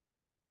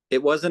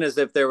it wasn't as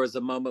if there was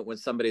a moment when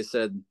somebody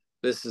said,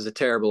 this is a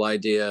terrible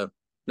idea,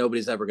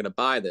 nobody's ever going to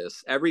buy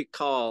this. Every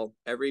call,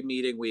 every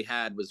meeting we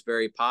had was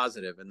very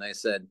positive. And they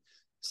said,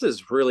 this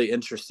is really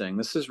interesting.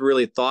 This is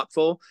really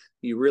thoughtful.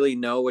 You really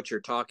know what you're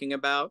talking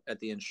about at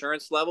the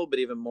insurance level, but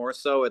even more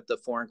so at the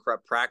Foreign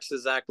Corrupt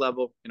Practices Act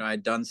level.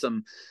 I'd done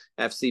some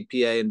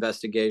FCPA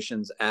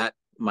investigations at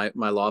my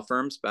law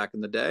firms back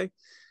in the day.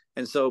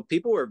 And so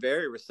people were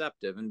very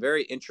receptive and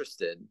very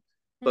interested,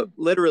 but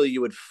literally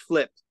you would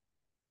flip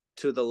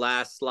to the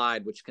last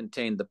slide, which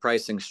contained the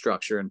pricing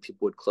structure, and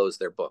people would close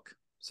their book.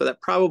 So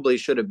that probably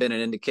should have been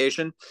an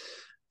indication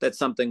that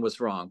something was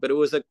wrong. But it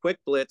was a quick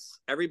blitz.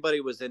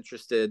 Everybody was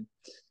interested,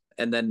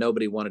 and then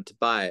nobody wanted to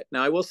buy it.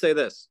 Now, I will say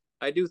this.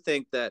 I do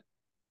think that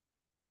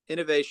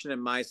innovation in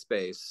my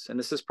space, and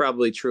this is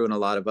probably true in a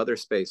lot of other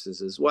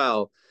spaces as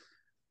well,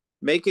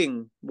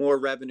 making more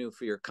revenue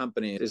for your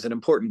company is an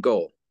important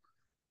goal.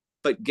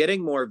 But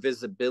getting more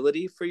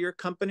visibility for your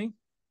company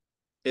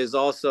is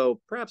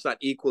also perhaps not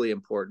equally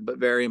important, but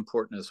very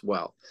important as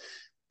well.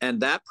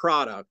 And that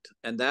product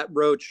and that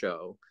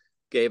roadshow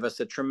gave us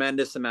a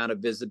tremendous amount of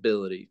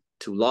visibility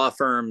to law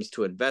firms,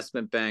 to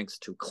investment banks,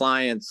 to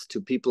clients,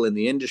 to people in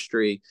the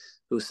industry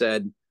who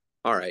said,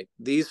 all right,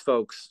 these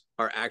folks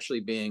are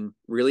actually being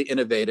really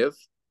innovative.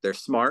 They're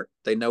smart.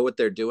 They know what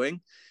they're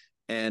doing.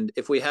 And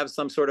if we have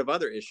some sort of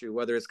other issue,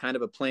 whether it's kind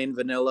of a plain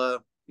vanilla,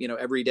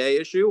 everyday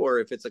issue, or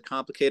if it's a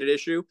complicated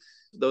issue,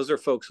 those are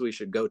folks we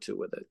should go to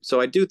with it.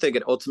 So I do think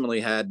it ultimately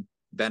had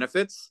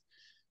benefits,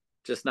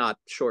 just not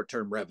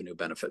short-term revenue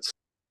benefits.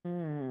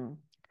 Mm,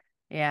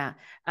 yeah.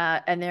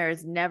 And there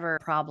is never a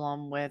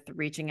problem with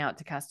reaching out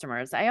to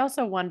customers. I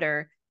also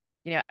wonder,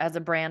 as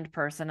a brand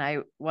person, I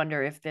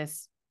wonder if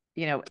this,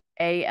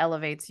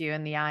 elevates you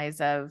in the eyes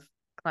of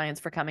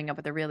clients for coming up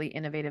with a really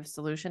innovative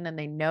solution, and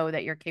they know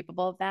that you're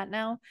capable of that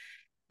now,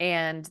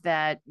 and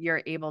that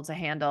you're able to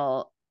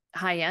handle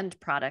high-end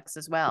products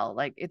as well.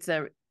 Like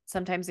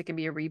sometimes it can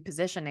be a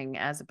repositioning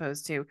as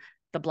opposed to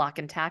the block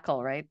and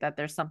tackle, right? That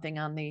there's something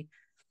on the,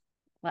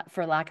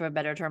 for lack of a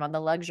better term, on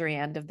the luxury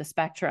end of the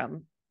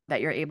spectrum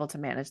that you're able to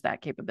manage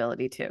that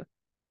capability too.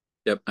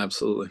 Yep,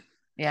 absolutely.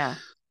 Yeah.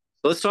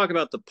 Let's talk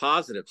about the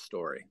positive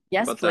story.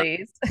 Yes, About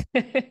that.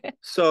 please.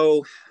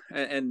 So,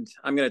 and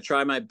I'm going to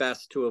try my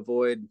best to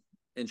avoid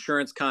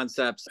insurance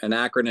concepts and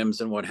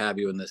acronyms and what have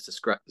you in this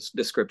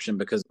description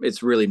because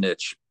it's really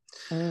niche.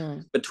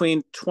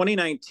 Between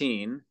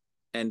 2019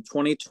 and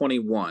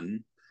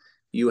 2021,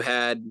 you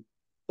had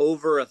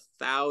over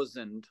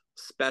 1,000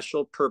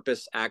 special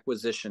purpose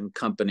acquisition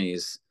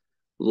companies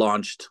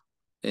launched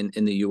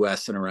in the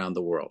US and around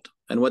the world.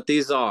 And what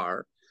these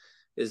are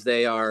is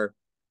they are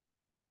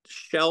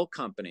shell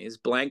companies,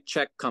 blank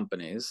check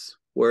companies,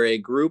 where a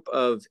group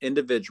of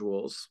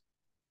individuals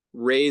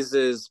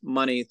raises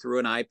money through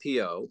an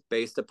IPO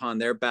based upon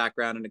their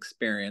background and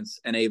experience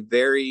and a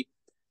very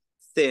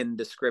thin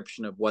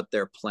description of what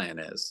their plan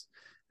is.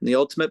 And the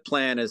ultimate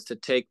plan is to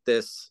take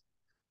this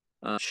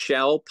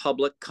shell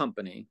public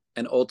company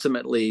and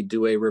ultimately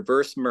do a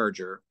reverse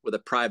merger with a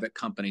private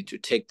company to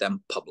take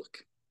them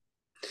public.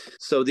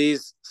 So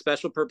these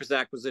special purpose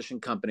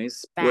acquisition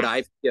companies would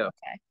IPO.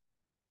 Okay.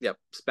 Yep,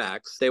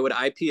 SPACs. They would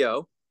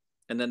IPO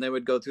and then they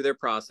would go through their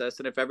process.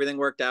 And if everything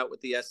worked out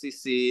with the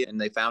SEC and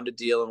they found a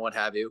deal and what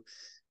have you,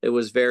 it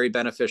was very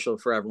beneficial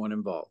for everyone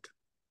involved.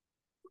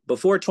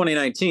 Before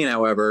 2019,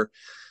 however,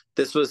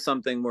 this was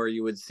something where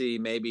you would see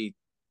maybe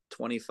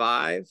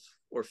 25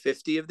 or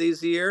 50 of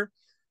these a year.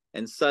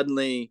 And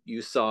suddenly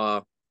you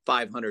saw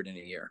 500 in a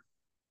year,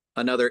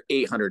 another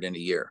 800 in a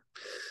year.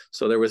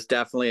 So there was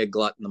definitely a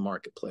glut in the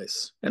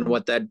marketplace. And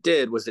what that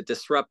did was it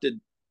disrupted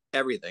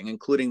everything,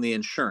 including the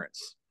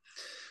insurance.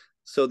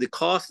 So the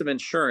cost of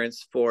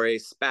insurance for a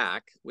SPAC,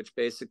 which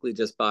basically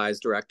just buys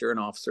director and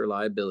officer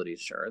liability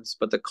insurance,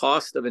 but the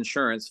cost of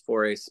insurance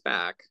for a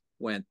SPAC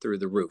went through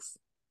the roof.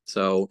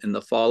 So in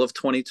the fall of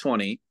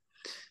 2020,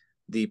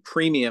 the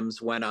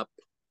premiums went up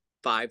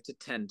 5 to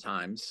 10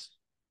 times,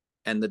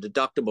 and the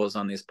deductibles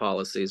on these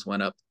policies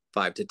went up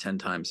 5 to 10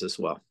 times as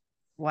well.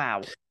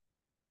 Wow.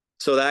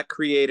 So that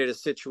created a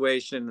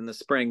situation in the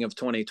spring of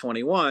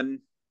 2021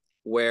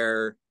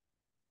 where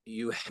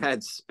you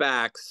had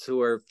SPACs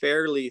who are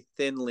fairly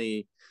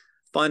thinly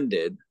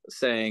funded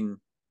saying,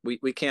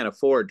 we can't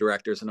afford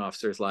directors and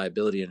officers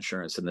liability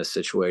insurance in this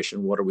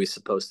situation. What are we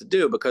supposed to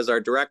do? Because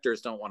our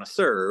directors don't want to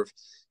serve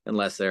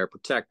unless they're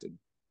protected.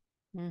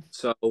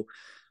 So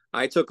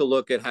I took a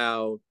look at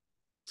how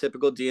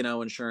typical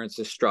D&O insurance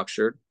is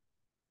structured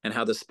and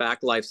how the SPAC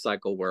life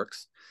cycle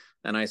works.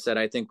 And I said,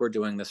 I think we're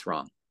doing this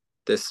wrong.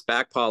 This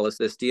SPAC policy,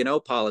 this D&O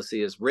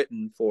policy is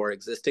written for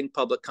existing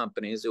public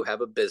companies who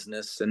have a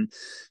business and,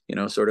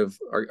 sort of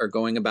are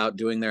going about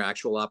doing their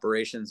actual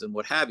operations and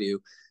what have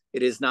you.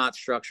 It is not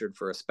structured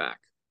for a SPAC.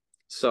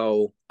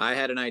 So I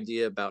had an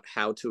idea about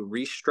how to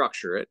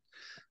restructure it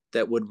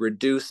that would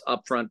reduce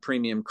upfront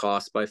premium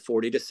costs by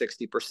 40 to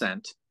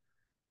 60%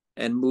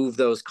 and move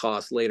those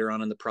costs later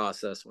on in the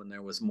process when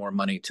there was more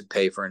money to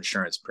pay for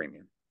insurance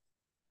premium.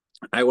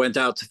 I went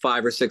out to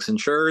 5 or 6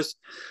 insurers.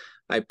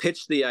 I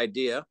pitched the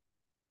idea.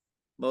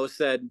 Most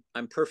said,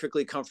 I'm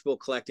perfectly comfortable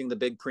collecting the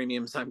big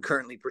premiums I'm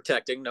currently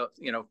protecting. No,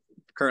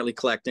 currently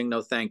collecting.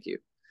 No, thank you.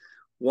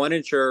 One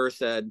insurer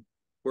said,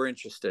 we're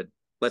interested.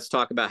 Let's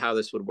talk about how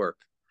this would work.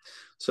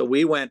 So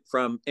we went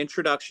from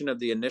introduction of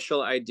the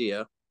initial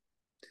idea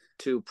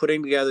to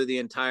putting together the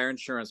entire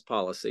insurance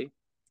policy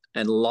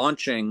and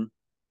launching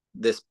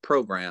this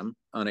program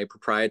on a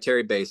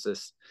proprietary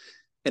basis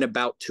in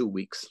about 2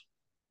 weeks.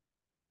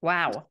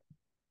 Wow.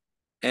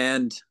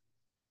 And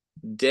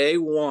day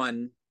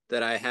one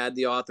that I had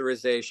the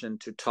authorization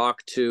to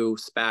talk to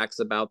SPACs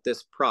about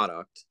this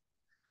product,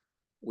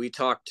 we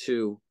talked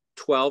to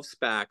 12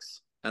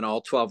 SPACs and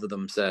all 12 of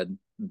them said,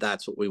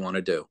 that's what we want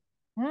to do.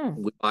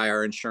 We buy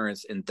our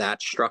insurance in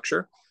that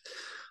structure.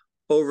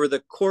 Over the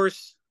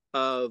course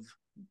of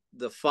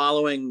the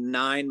following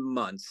 9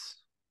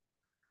 months,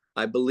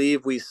 I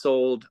believe we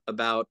sold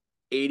about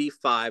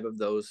 85 of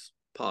those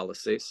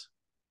policies,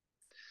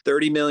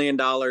 $30 million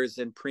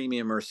in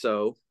premium or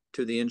so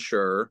to the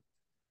insurer,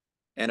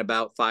 and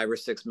about $5 or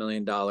 $6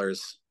 million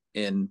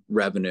in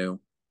revenue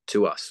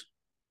to us.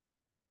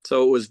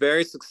 So it was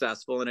very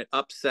successful, and it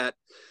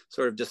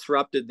sort of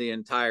disrupted the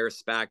entire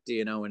SPAC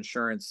D&O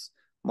insurance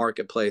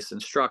marketplace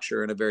and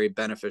structure in a very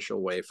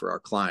beneficial way for our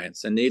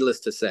clients. And needless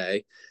to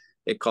say,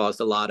 it caused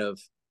a lot of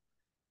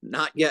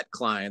not yet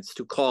clients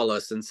to call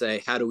us and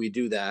say, how do we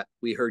do that?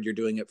 We heard you're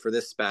doing it for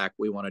this SPAC.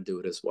 We want to do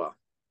it as well.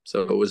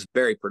 So it was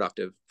very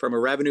productive from a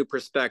revenue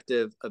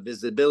perspective, a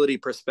visibility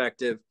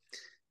perspective.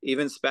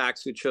 Even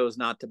SPACs who chose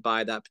not to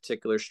buy that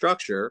particular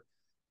structure,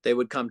 they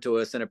would come to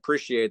us and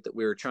appreciate that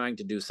we were trying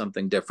to do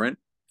something different,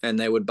 and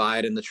they would buy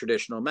it in the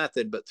traditional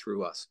method, but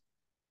through us.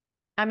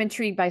 I'm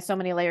intrigued by so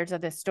many layers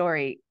of this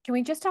story. Can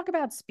we just talk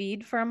about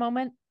speed for a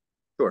moment?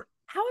 Sure.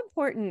 How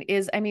important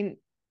is, I mean,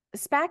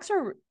 SPACs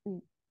are,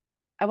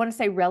 I want to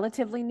say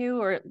relatively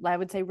new, or I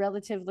would say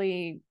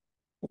relatively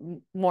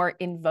more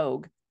in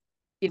vogue.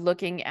 You're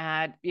looking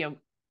at,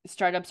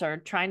 startups are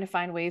trying to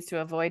find ways to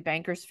avoid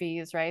bankers'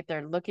 fees, right?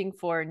 They're looking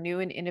for new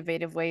and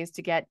innovative ways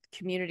to get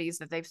communities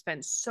that they've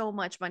spent so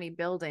much money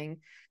building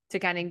to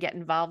kind of get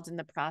involved in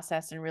the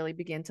process and really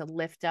begin to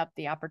lift up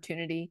the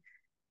opportunity.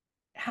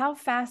 How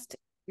fast,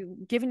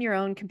 given your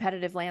own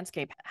competitive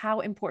landscape,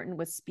 how important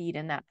was speed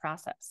in that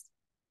process?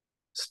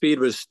 Speed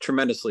was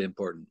tremendously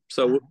important.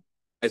 So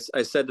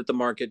I said that the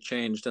market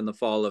changed in the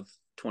fall of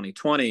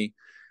 2020.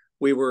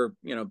 We were,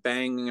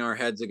 banging our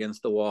heads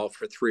against the wall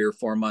for 3 or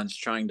 4 months,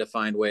 trying to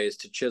find ways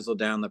to chisel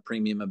down the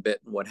premium a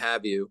bit and what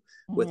have you,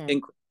 with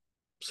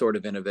sort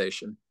of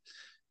innovation.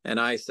 And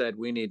I said,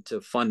 we need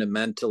to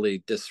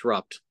fundamentally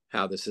disrupt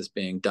how this is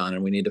being done,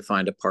 and we need to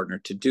find a partner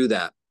to do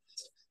that.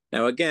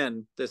 Now,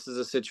 again, this is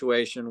a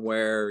situation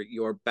where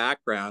your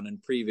background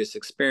and previous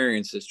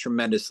experience is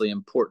tremendously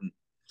important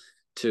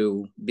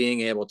to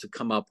being able to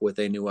come up with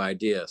a new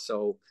idea.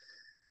 So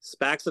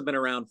SPACs have been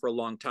around for a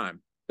long time.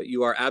 But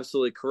you are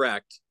absolutely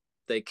correct.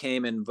 They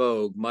came in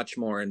vogue, much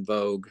more in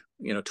vogue,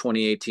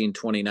 2018,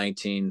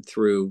 2019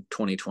 through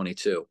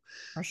 2022.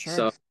 For sure.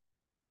 So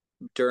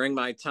during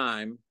my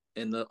time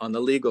on the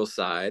legal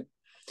side,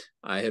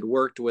 I had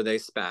worked with a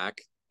SPAC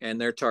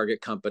and their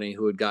target company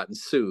who had gotten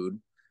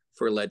sued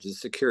for alleged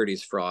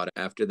securities fraud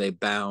after they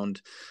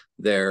bound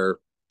their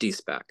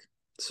de-SPAC.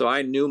 So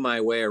I knew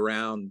my way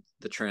around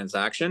the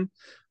transaction.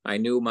 I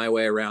knew my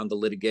way around the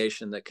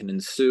litigation that can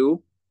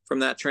ensue from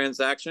that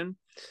transaction.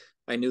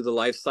 I knew the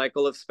life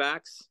cycle of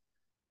SPACs,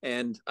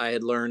 and I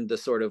had learned the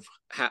sort of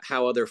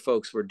how other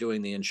folks were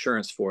doing the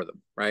insurance for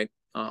them, right,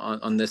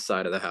 on this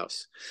side of the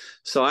house.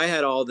 So I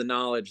had all the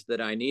knowledge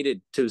that I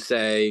needed to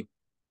say,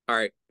 all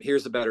right,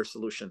 here's a better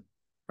solution,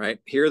 right?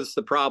 Here's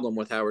the problem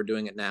with how we're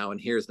doing it now,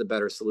 and here's the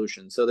better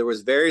solution. So there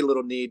was very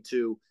little need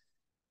to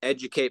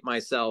educate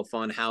myself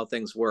on how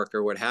things work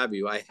or what have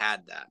you. I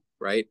had that,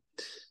 right?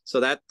 So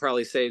that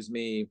probably saves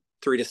me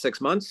 3 to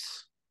 6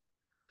 months.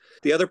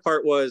 The other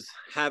part was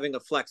having a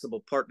flexible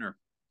partner.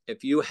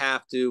 If you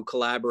have to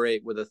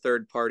collaborate with a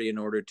third party in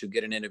order to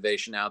get an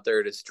innovation out there,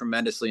 it is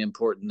tremendously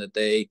important that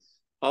they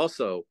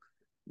also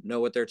know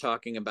what they're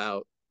talking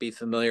about, be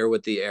familiar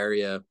with the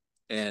area,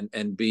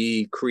 and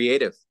be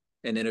creative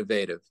and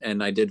innovative.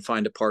 And I did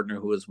find a partner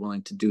who was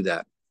willing to do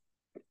that.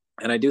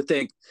 And I do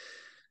think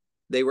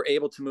they were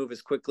able to move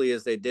as quickly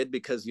as they did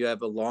because you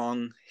have a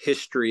long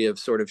history of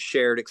sort of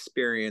shared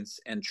experience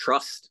and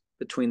trust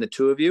between the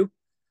two of you.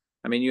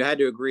 I mean, you had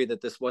to agree that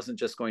this wasn't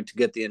just going to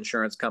get the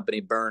insurance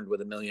company burned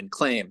with 1 million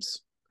claims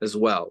as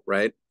well,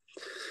 right?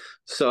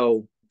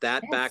 So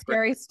that background,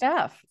 scary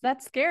stuff.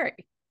 That's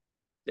scary.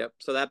 Yep.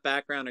 So that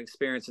background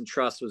experience and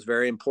trust was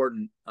very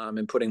important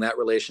in putting that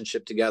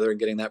relationship together and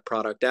getting that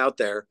product out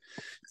there.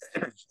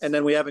 And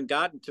then we haven't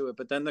gotten to it,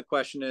 but then the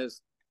question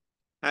is,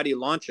 how do you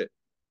launch it?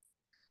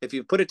 If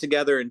you put it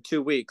together in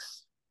 2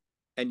 weeks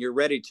and you're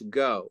ready to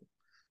go,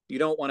 you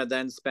don't want to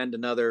then spend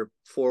another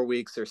 4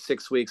 weeks or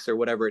 6 weeks or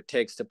whatever it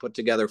takes to put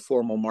together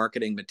formal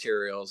marketing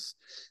materials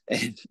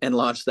and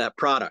launch that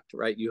product,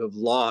 right? You have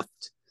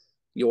lost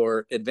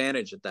your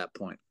advantage at that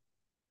point.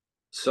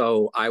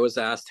 So I was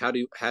asked, how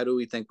do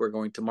we think we're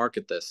going to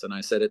market this? And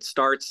I said, it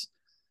starts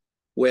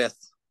with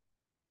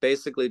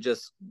basically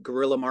just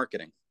guerrilla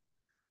marketing.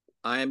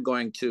 I am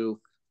going to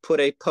put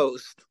a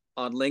post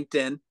on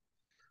LinkedIn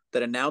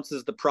that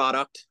announces the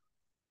product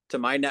to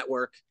my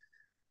network.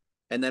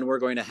 And then we're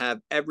going to have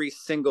every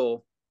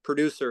single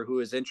producer who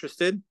is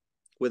interested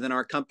within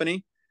our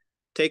company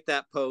take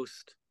that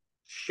post,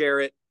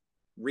 share it,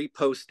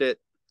 repost it,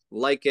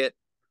 like it,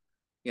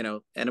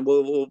 and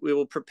we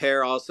will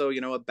prepare also,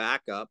 a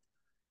backup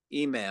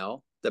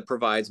email that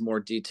provides more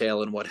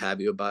detail and what have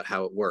you about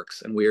how it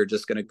works. And we are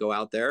just going to go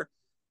out there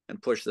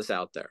and push this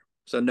out there.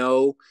 So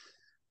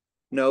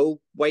no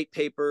white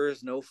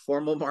papers, no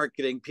formal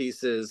marketing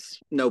pieces,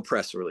 no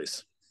press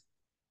release.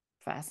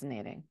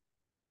 Fascinating.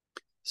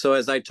 So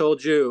as I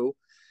told you,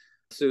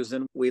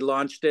 Susan, we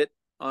launched it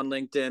on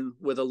LinkedIn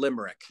with a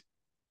limerick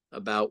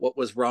about what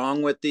was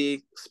wrong with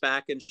the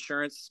SPAC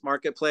insurance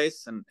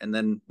marketplace. And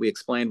then we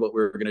explained what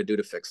we were going to do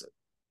to fix it.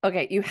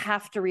 Okay, you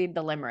have to read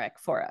the limerick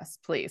for us,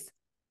 please.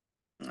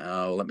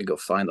 Oh, let me go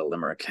find the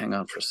limerick. Hang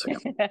on for a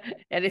second.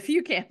 And if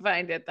you can't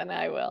find it, then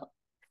I will.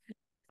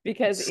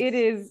 Because it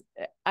is,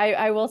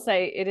 I will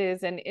say, it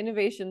is an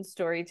Innovation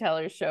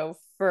Storytellers Show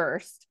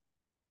first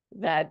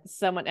that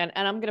someone, and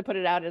I'm going to put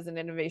it out as an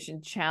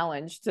innovation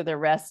challenge to the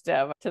rest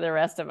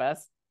of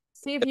us.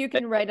 See if you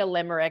can write a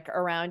limerick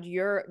around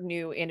your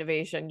new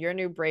innovation, your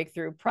new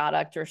breakthrough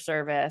product or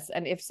service.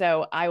 And if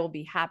so, I will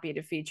be happy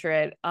to feature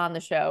it on the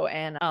show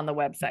and on the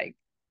website.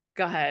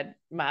 Go ahead,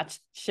 Mach,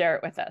 share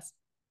it with us.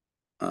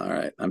 All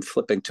right, I'm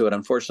flipping to it.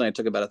 Unfortunately, I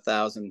took about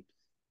 1,000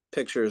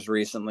 pictures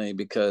recently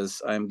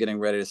because I'm getting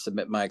ready to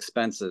submit my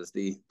expenses,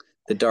 the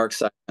dark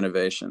side of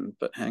innovation.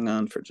 But hang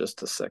on for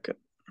just a second.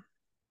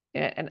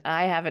 Yeah, and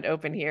I have it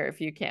open here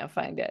if you can't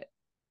find it.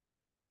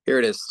 Here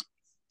it is.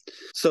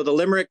 So the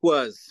limerick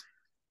was,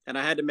 and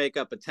I had to make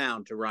up a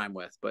town to rhyme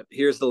with, but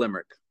here's the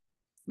limerick.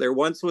 There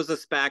once was a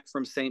SPAC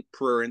from St.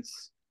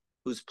 Prudence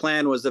whose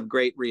plan was of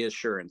great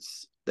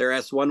reassurance. Their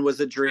S1 was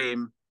a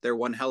dream, they're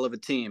one hell of a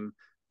team,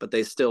 but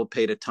they still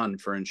paid a ton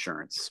for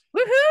insurance.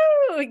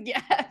 Woohoo!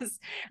 Yes.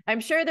 I'm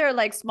sure there are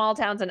like small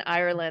towns in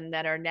Ireland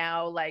that are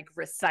now like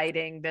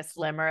reciting this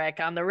limerick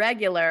on the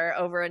regular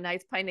over a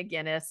nice pint of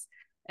Guinness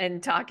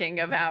and talking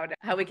about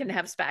how we can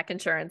have SPAC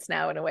insurance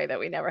now in a way that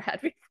we never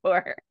had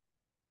before.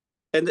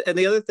 And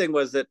the other thing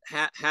was that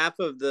half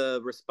of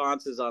the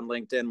responses on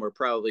LinkedIn were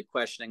probably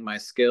questioning my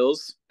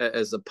skills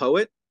as a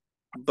poet,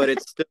 but it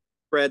still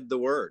spread the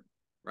word,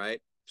 right?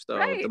 So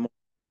right. The more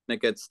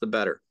it gets, the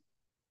better.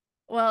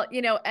 Well,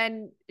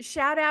 and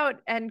shout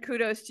out and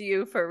kudos to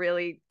you for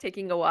really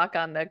taking a walk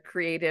on the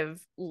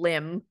creative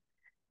limb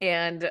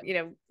and,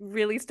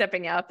 really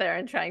stepping out there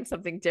and trying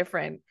something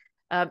different.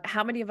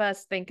 How many of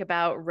us think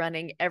about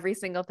running every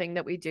single thing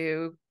that we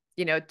do,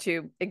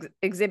 to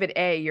exhibit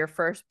A, your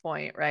first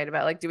point, right?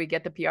 About like, do we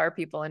get the PR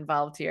people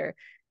involved here?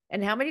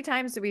 And how many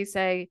times do we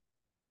say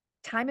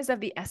time is of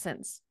the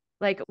essence?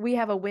 Like we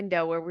have a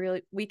window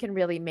where we can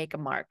really make a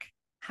mark.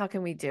 How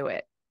can we do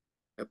it?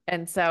 Yep.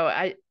 And so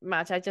I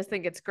just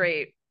think it's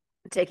great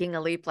taking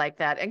a leap like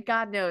that. And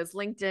God knows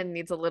LinkedIn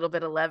needs a little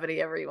bit of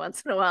levity every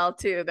once in a while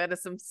too. That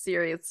is some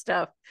serious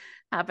stuff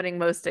happening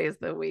most days of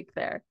the week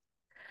there.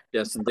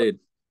 Yes, indeed.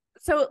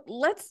 So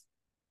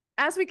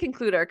as we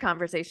conclude our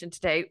conversation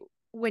today,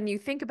 when you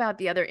think about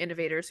the other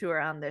innovators who are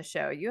on this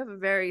show, you have a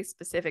very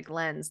specific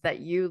lens that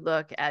you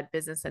look at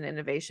business and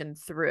innovation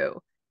through.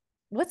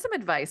 What's some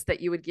advice that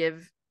you would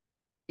give,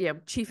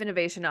 chief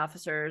innovation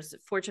officers,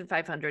 Fortune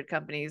 500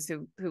 companies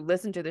who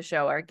listen to the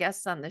show, our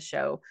guests on the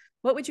show?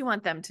 What would you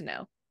want them to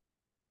know?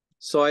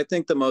 So I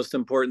think the most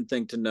important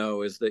thing to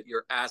know is that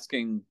you're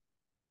asking,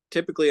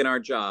 typically in our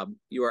job,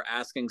 you are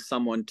asking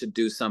someone to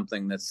do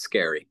something that's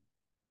scary.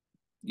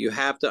 You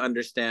have to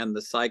understand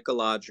the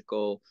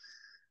psychological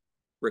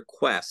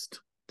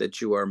request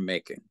that you are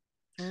making.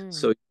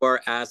 So you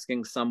are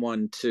asking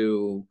someone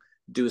to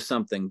do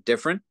something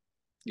different.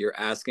 You're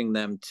asking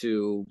them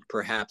to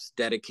perhaps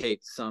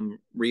dedicate some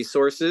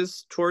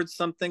resources towards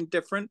something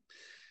different.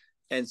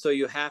 And so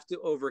you have to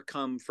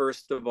overcome,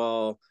 first of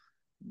all,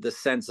 the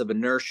sense of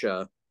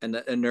inertia, and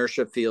the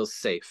inertia feels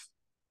safe.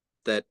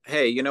 That,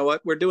 hey, you know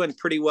what? We're doing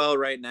pretty well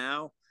right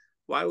now.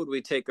 Why would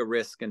we take a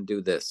risk and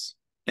do this?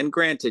 And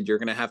granted, you're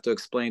going to have to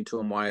explain to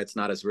them why it's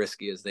not as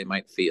risky as they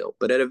might feel.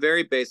 But at a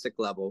very basic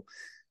level,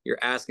 you're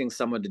asking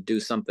someone to do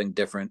something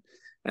different.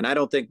 And I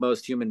don't think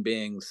most human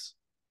beings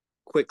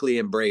quickly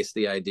embrace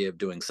the idea of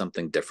doing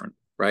something different,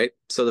 right?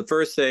 So the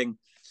first thing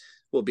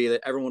will be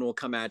that everyone will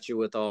come at you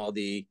with all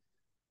the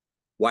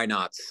why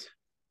nots,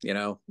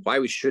 why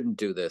we shouldn't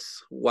do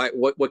this, what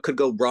could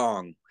go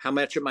wrong, how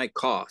much it might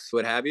cost,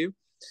 what have you.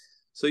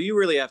 So you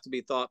really have to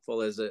be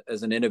thoughtful as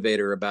an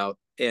innovator about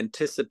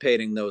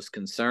anticipating those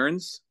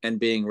concerns and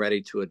being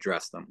ready to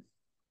address them.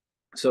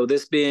 So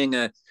this being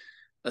a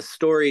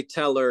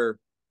storyteller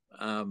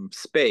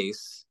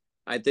space,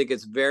 I think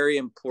it's very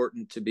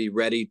important to be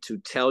ready to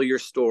tell your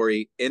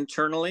story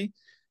internally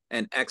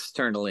and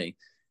externally,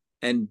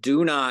 and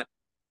do not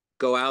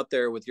go out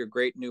there with your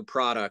great new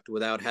product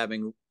without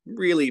having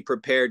really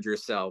prepared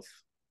yourself,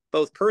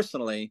 both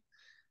personally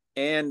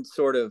and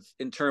sort of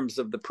in terms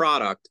of the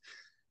product,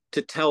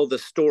 to tell the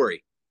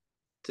story,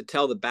 to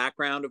tell the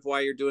background of why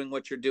you're doing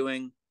what you're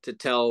doing, to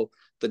tell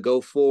the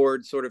go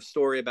forward sort of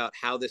story about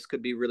how this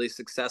could be really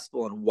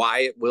successful and why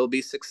it will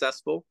be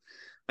successful.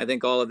 I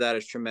think all of that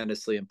is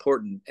tremendously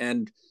important.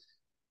 And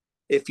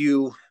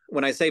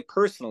when I say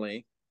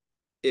personally,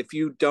 if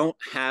you don't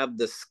have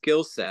the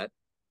skill set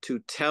to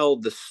tell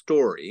the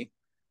story,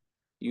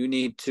 you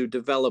need to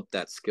develop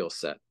that skill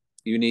set.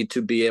 You need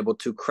to be able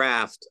to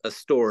craft a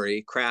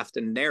story, craft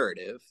a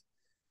narrative,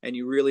 and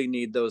you really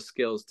need those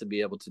skills to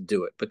be able to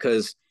do it,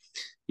 because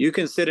you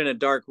can sit in a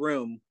dark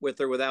room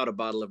with or without a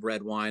bottle of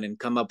red wine and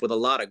come up with a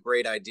lot of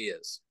great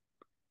ideas.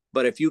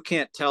 But if you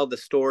can't tell the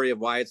story of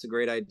why it's a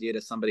great idea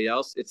to somebody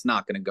else, it's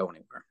not going to go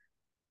anywhere.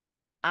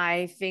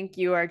 I think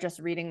you are just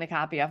reading the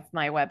copy off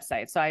my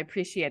website. So I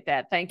appreciate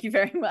that. Thank you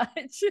very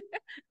much.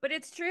 But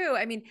it's true.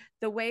 I mean,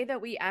 the way that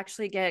we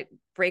actually get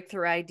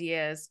breakthrough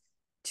ideas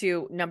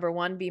to, number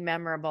one, be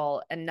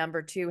memorable, and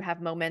number two,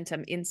 have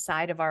momentum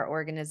inside of our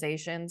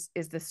organizations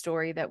is the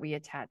story that we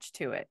attach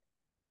to it.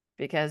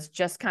 Because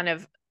just kind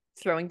of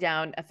throwing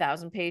down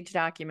 1,000-page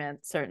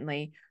document,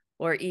 certainly,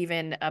 or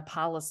even a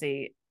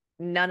policy,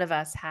 none of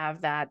us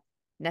have that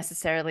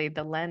necessarily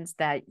the lens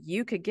that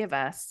you could give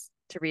us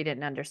to read it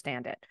and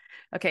understand it.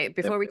 Okay,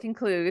 before we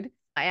conclude,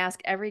 I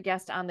ask every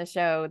guest on the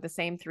show the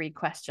same 3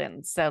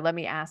 questions. So let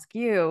me ask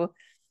you,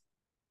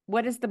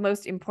 what is the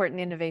most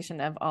important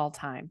innovation of all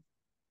time?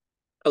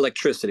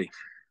 Electricity.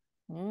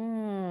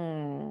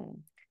 Couldn't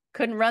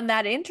run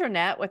that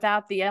internet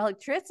without the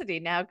electricity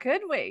now,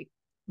 could we?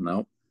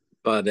 No,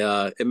 but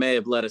it may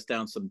have led us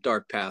down some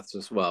dark paths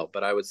as well.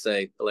 But I would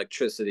say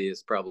electricity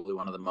is probably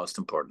one of the most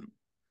important.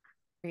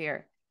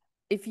 Here,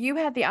 if you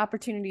had the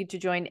opportunity to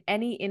join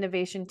any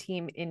innovation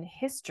team in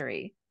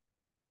history,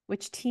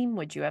 which team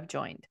would you have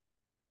joined?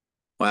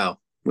 Wow.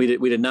 We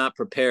did not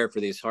prepare for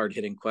these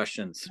hard-hitting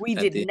questions. We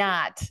did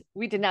not.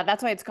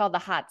 That's why it's called the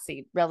hot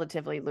seat,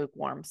 relatively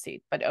lukewarm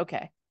seat, but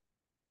okay.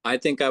 I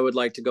think I would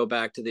like to go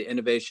back to the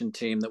innovation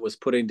team that was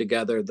putting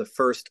together the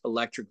first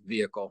electric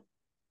vehicle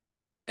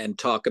and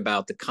talk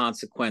about the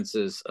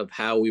consequences of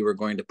how we were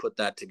going to put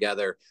that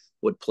together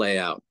would play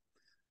out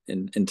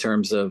in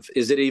terms of,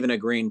 is it even a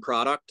green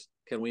product?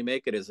 Can we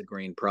make it as a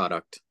green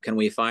product? Can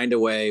we find a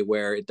way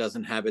where it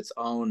doesn't have its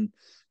own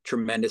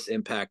tremendous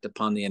impact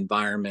upon the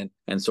environment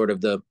and sort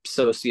of the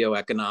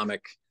socioeconomic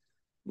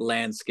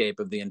landscape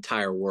of the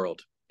entire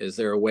world? Is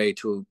there a way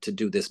to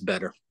do this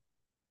better?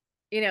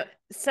 You know,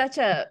 such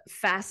a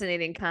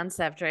fascinating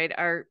concept, right?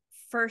 Our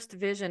first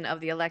vision of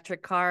the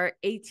electric car,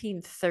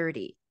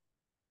 1830.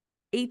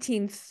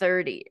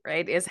 1830,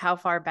 right, is how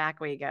far back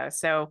we go.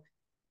 So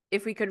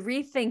if we could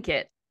rethink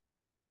it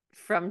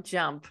from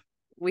jump,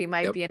 we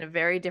might be in a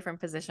very different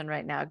position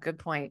right now. Good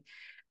point.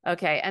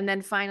 Okay. And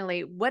then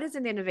finally, what is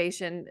an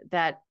innovation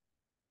that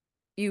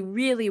you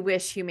really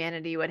wish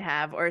humanity would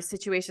have, or a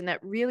situation that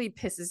really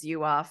pisses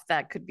you off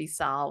that could be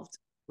solved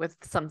with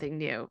something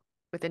new,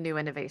 with a new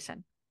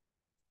innovation?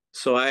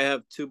 So I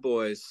have 2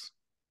 boys,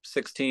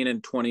 16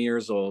 and 20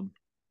 years old,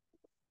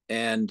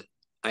 and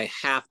I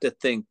have to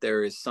think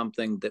there is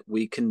something that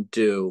we can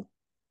do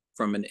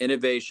from an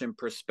innovation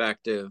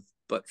perspective,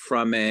 but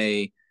from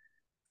a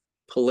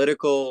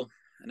political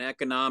and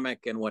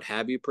economic and what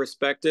have you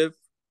perspective,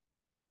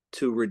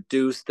 to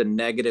reduce the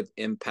negative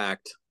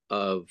impact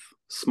of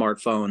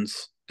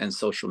smartphones and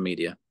social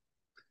media.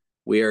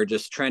 We are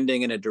just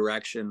trending in a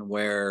direction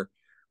where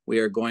we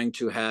are going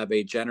to have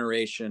a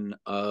generation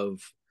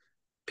of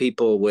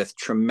people with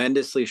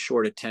tremendously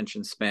short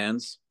attention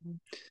spans,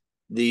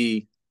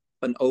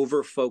 an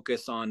over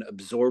focus on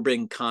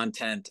absorbing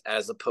content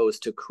as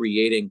opposed to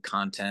creating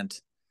content,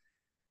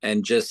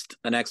 and just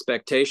an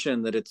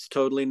expectation that it's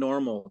totally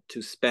normal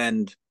to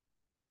spend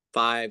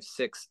 5,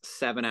 6,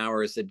 7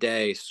 hours a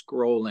day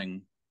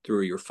scrolling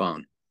through your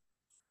phone.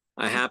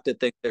 I have to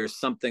think there's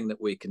something that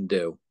we can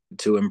do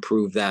to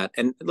improve that.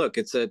 And look,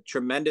 it's a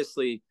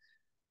tremendously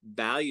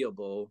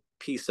valuable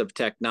piece of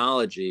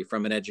technology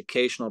from an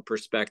educational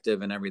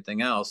perspective and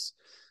everything else.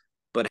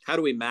 But how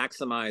do we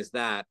maximize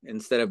that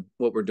instead of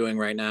what we're doing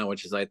right now,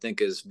 which is, I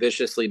think, is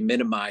viciously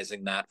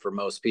minimizing that for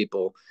most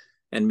people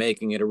and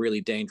making it a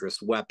really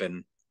dangerous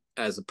weapon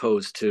as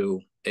opposed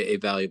to a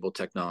valuable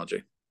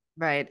technology.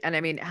 Right. And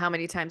I mean, how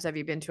many times have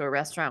you been to a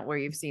restaurant where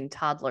you've seen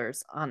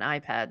toddlers on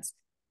iPads?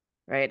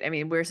 Right. I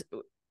mean,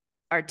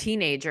 our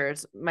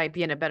teenagers might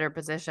be in a better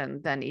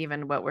position than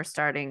even what we're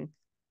starting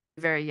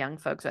very young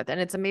folks with. And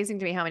it's amazing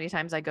to me how many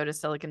times I go to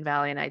Silicon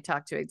Valley and I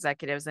talk to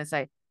executives and I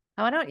say,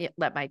 oh, I don't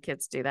let my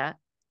kids do that.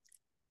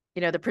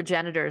 You know, the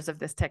progenitors of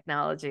this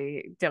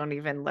technology don't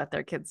even let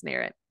their kids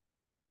near it.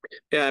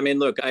 Yeah, I mean,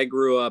 look, I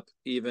grew up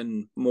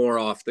even more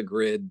off the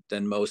grid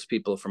than most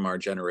people from our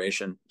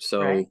generation.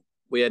 So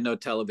we had no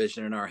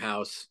television in our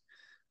house.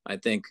 I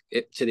think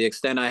to the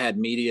extent I had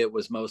media, it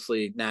was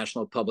mostly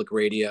National Public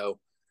Radio.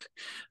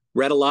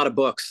 Read a lot of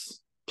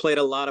books, played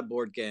a lot of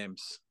board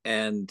games,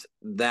 and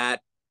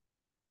that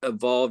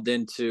evolved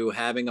into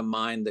having a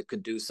mind that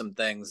could do some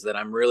things that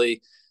I really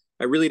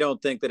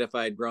don't think that if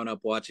I had grown up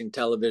watching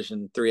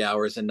television 3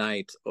 hours a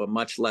night, or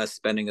much less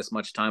spending as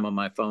much time on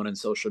my phone and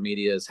social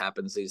media as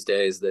happens these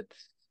days, that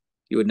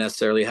you would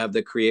necessarily have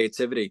the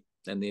creativity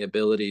and the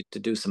ability to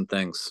do some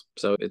things.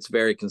 So it's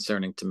very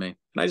concerning to me.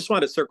 And I just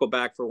want to circle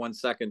back for 1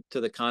 second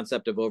to the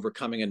concept of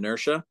overcoming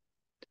inertia.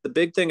 The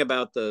big thing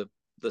about the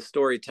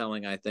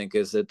storytelling, I think,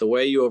 is that the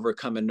way you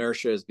overcome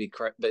inertia is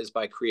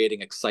by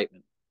creating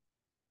excitement.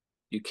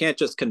 You can't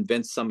just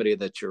convince somebody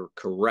that you're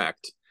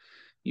correct.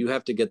 You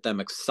have to get them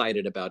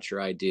excited about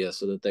your idea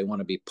so that they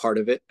want to be part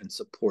of it and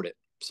support it.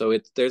 So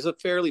there's a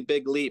fairly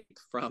big leap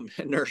from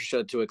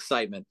inertia to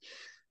excitement.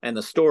 And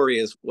the story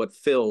is what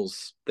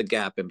fills the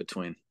gap in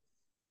between.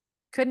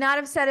 Could not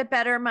have said it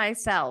better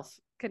myself.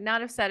 Could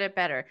not have said it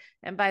better.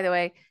 And by the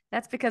way,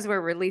 that's because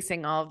we're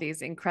releasing all of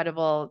these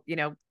incredible,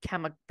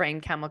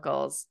 brain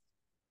chemicals.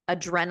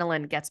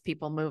 Adrenaline gets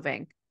people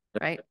moving,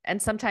 right?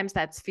 And sometimes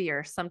that's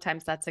fear.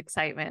 Sometimes that's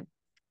excitement.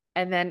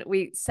 And then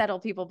we settle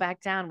people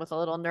back down with a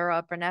little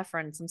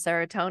norepinephrine, some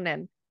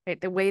serotonin. Right?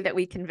 The way that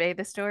we convey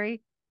the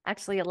story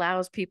actually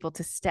allows people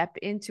to step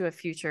into a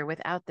future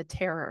without the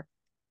terror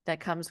that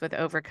comes with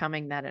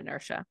overcoming that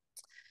inertia.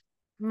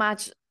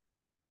 Mach,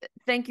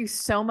 thank you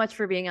so much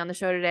for being on the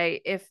show today.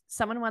 If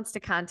someone wants to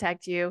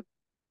contact you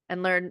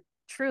and learn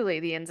truly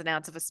the ins and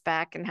outs of a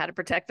SPAC and how to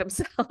protect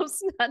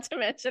themselves, not to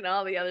mention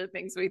all the other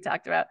things we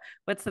talked about,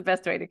 what's the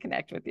best way to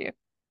connect with you?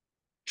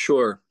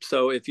 Sure.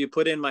 So if you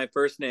put in my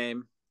first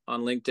name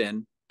on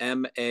LinkedIn,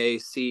 Machua,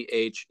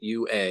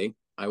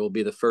 I will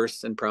be the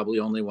first and probably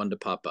only one to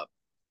pop up.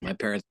 My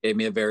parents gave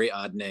me a very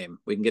odd name.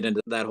 We can get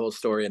into that whole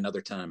story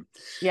another time.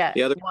 Yeah,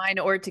 wine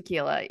or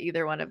tequila,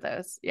 either one of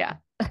those. Yeah.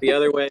 The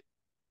other way,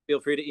 feel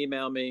free to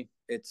email me.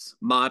 It's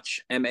Mach,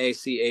 Mach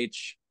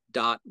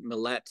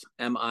 .Millett,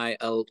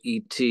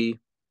 Millet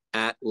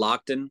at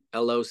Lockton,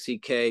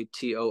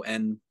 LOCKTON.com.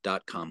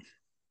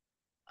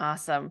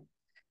 Awesome.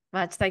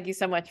 Mach, thank you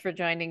so much for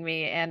joining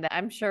me. And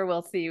I'm sure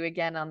we'll see you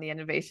again on the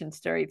Innovation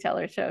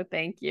Storyteller Show.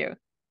 Thank you.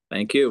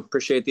 Thank you.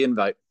 Appreciate the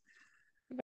invite.